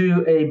went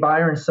to a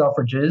buyer in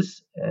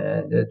Selfridges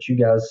that you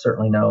guys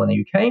certainly know in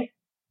the UK,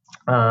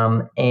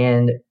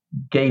 and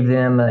gave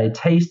them a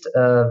taste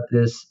of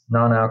this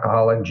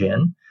non-alcoholic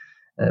gin.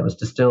 It was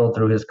distilled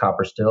through his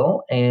copper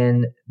still,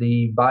 and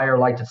the buyer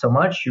liked it so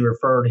much, she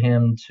referred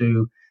him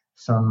to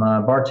some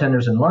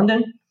bartenders in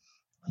London.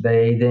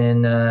 They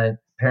then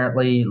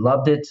apparently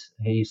loved it.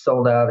 He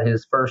sold out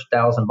his first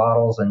 1,000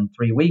 bottles in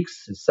 3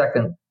 weeks, his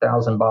second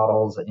 1,000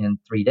 bottles in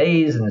 3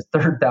 days, and his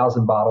third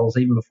 1,000 bottles,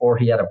 even before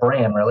he had a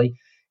brand really,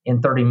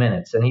 in 30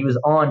 minutes. And he was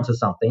on to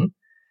something,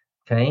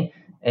 okay?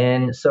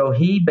 And so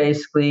he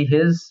basically,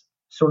 his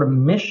sort of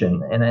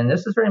mission, and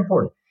this is very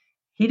important,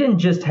 he didn't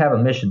just have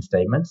a mission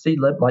statement.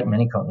 Seedlip, like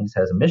many companies,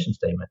 has a mission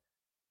statement,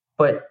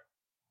 but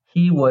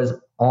he was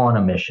on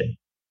a mission.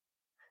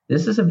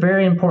 This is a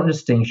very important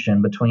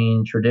distinction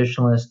between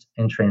traditionalists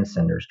and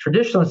transcenders.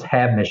 Traditionalists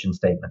have mission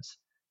statements.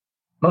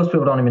 Most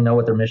people don't even know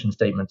what their mission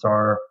statements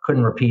are,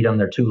 couldn't repeat them,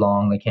 they're too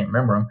long, they can't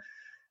remember them.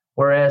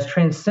 Whereas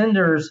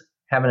transcenders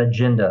have an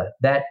agenda.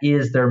 That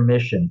is their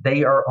mission.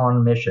 They are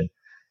on mission.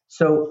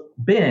 So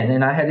Ben,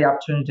 and I had the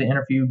opportunity to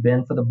interview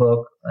Ben for the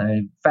book,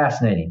 a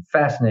fascinating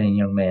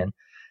young man,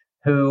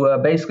 who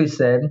basically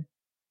said,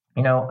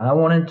 I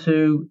wanted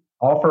to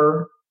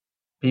offer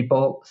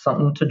people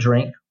something to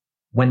drink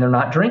when they're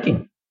not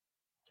drinking.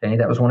 Okay,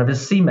 that was one of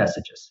his C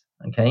messages.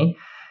 Okay,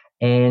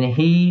 and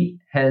he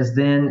has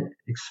then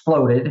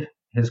exploded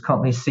his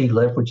company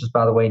Seedlip, which is,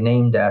 by the way,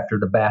 named after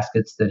the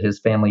baskets that his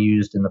family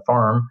used on the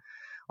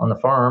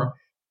farm.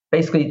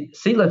 Basically,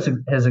 Seedlip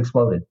has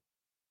exploded.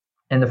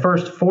 In the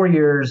first 4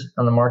 years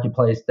on the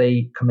marketplace,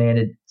 they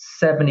commanded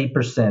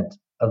 70%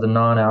 of the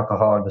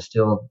non-alcoholic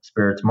distilled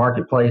spirits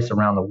marketplace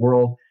around the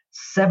world.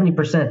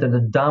 70%, they're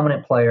the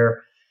dominant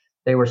player.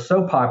 They were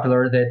so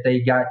popular that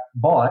they got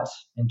bought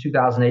in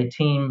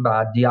 2018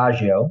 by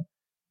Diageo.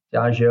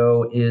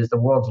 Diageo is the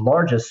world's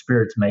largest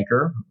spirits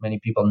maker. Many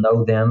people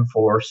know them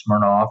for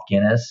Smirnoff,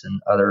 Guinness,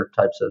 and other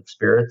types of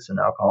spirits and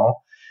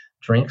alcohol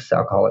drinks,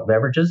 alcoholic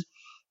beverages.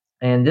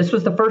 And this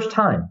was the first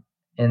time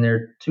in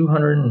their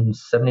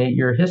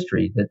 278-year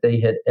history that they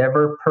had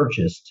ever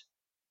purchased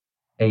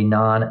a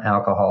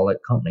non-alcoholic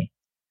company.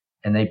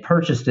 And they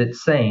purchased it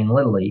saying,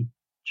 literally,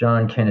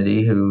 John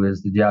Kennedy, who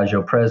is the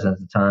Diageo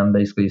president at the time,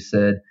 basically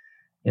said,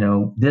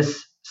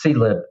 this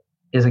Seedlip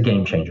is a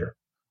game changer,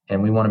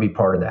 and we want to be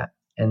part of that.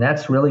 And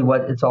that's really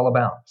what it's all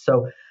about.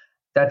 So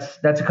that's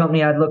a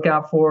company I'd look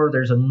out for.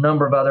 There's a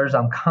number of others.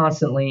 I'm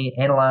constantly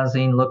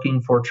analyzing,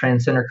 looking for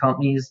transcender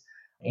companies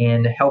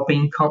and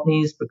helping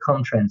companies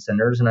become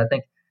transcenders. And I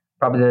think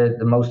probably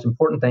the most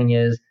important thing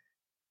is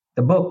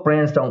the book,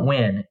 Brands Don't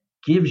Win,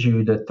 gives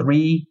you the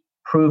 3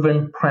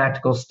 proven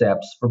practical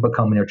steps for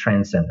becoming a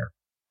transcender.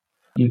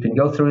 You can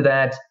go through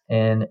that,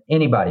 and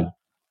anybody,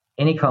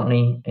 any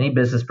company, any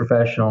business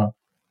professional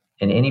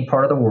in any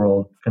part of the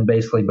world can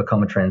basically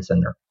become a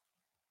transcender.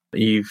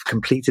 You've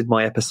completed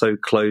my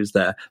episode close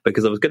there,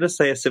 because I was going to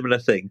say a similar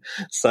thing.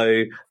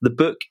 So the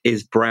book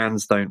is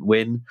Brands Don't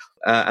Win.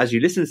 As you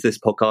listen to this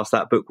podcast,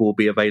 that book will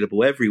be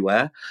available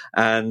everywhere.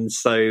 And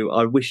so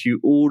I wish you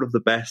all of the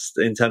best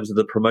in terms of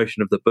the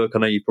promotion of the book. I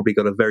know you've probably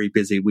got a very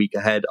busy week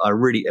ahead. I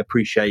really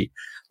appreciate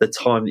the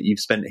time that you've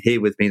spent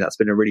here with me. That's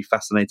been a really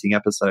fascinating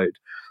episode.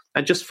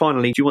 And just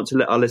finally, do you want to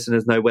let our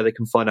listeners know where they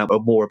can find out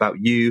more about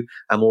you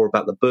and more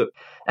about the book?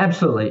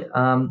 Absolutely.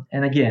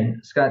 And again,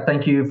 Scott,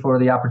 thank you for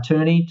the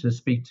opportunity to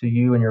speak to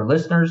you and your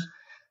listeners.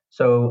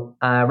 So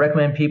I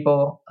recommend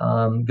people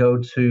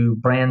go to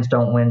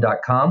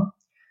brandsdon'twin.com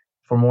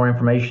for more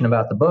information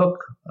about the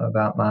book,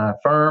 about my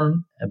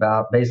firm,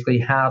 about basically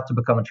how to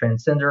become a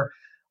transcender.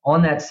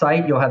 On that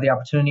site, you'll have the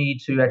opportunity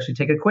to actually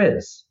take a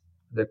quiz.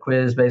 The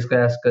quiz basically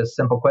asks a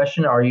simple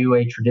question: are you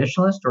a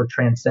traditionalist or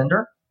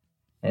transcender?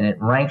 And it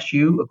ranks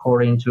you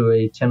according to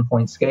a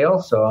 10-point scale.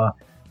 So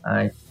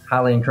I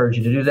highly encourage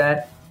you to do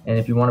that. And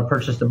if you want to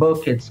purchase the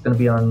book, it's going to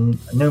be on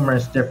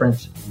numerous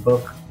different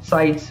book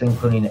sites,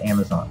 including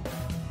Amazon.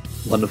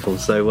 Wonderful.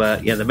 So,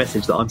 the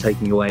message that I'm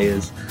taking away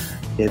is,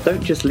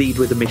 don't just lead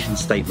with a mission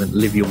statement,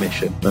 live your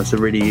mission. That's a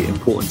really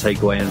important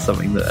takeaway and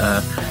something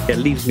that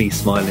leaves me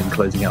smiling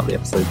closing out the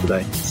episode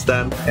today.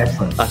 Stan,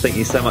 excellent. I thank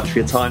you so much for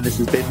your time. This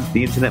has been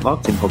the Internet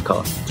Marketing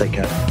Podcast. Take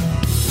care.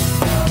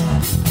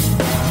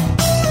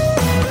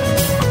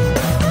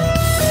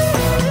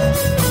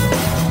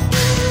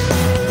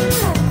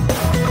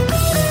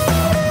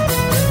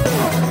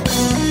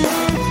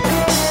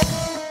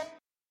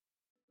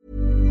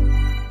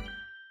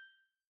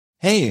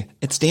 Hey,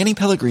 it's Danny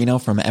Pellegrino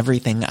from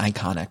Everything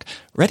Iconic.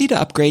 Ready to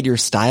upgrade your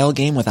style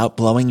game without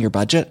blowing your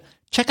budget?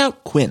 Check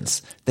out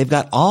Quince. They've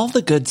got all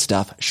the good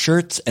stuff,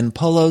 shirts and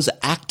polos,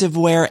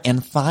 activewear,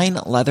 and fine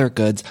leather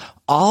goods,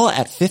 all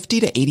at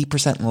 50 to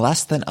 80%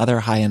 less than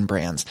other high-end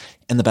brands.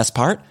 And the best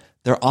part?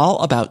 They're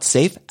all about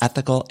safe,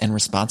 ethical, and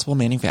responsible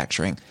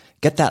manufacturing.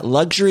 Get that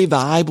luxury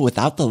vibe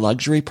without the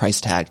luxury price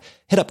tag.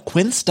 Hit up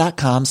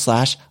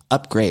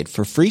quince.com/upgrade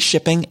for free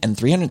shipping and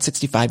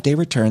 365-day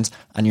returns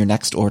on your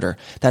next order.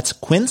 That's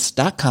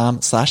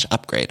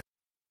quince.com/upgrade.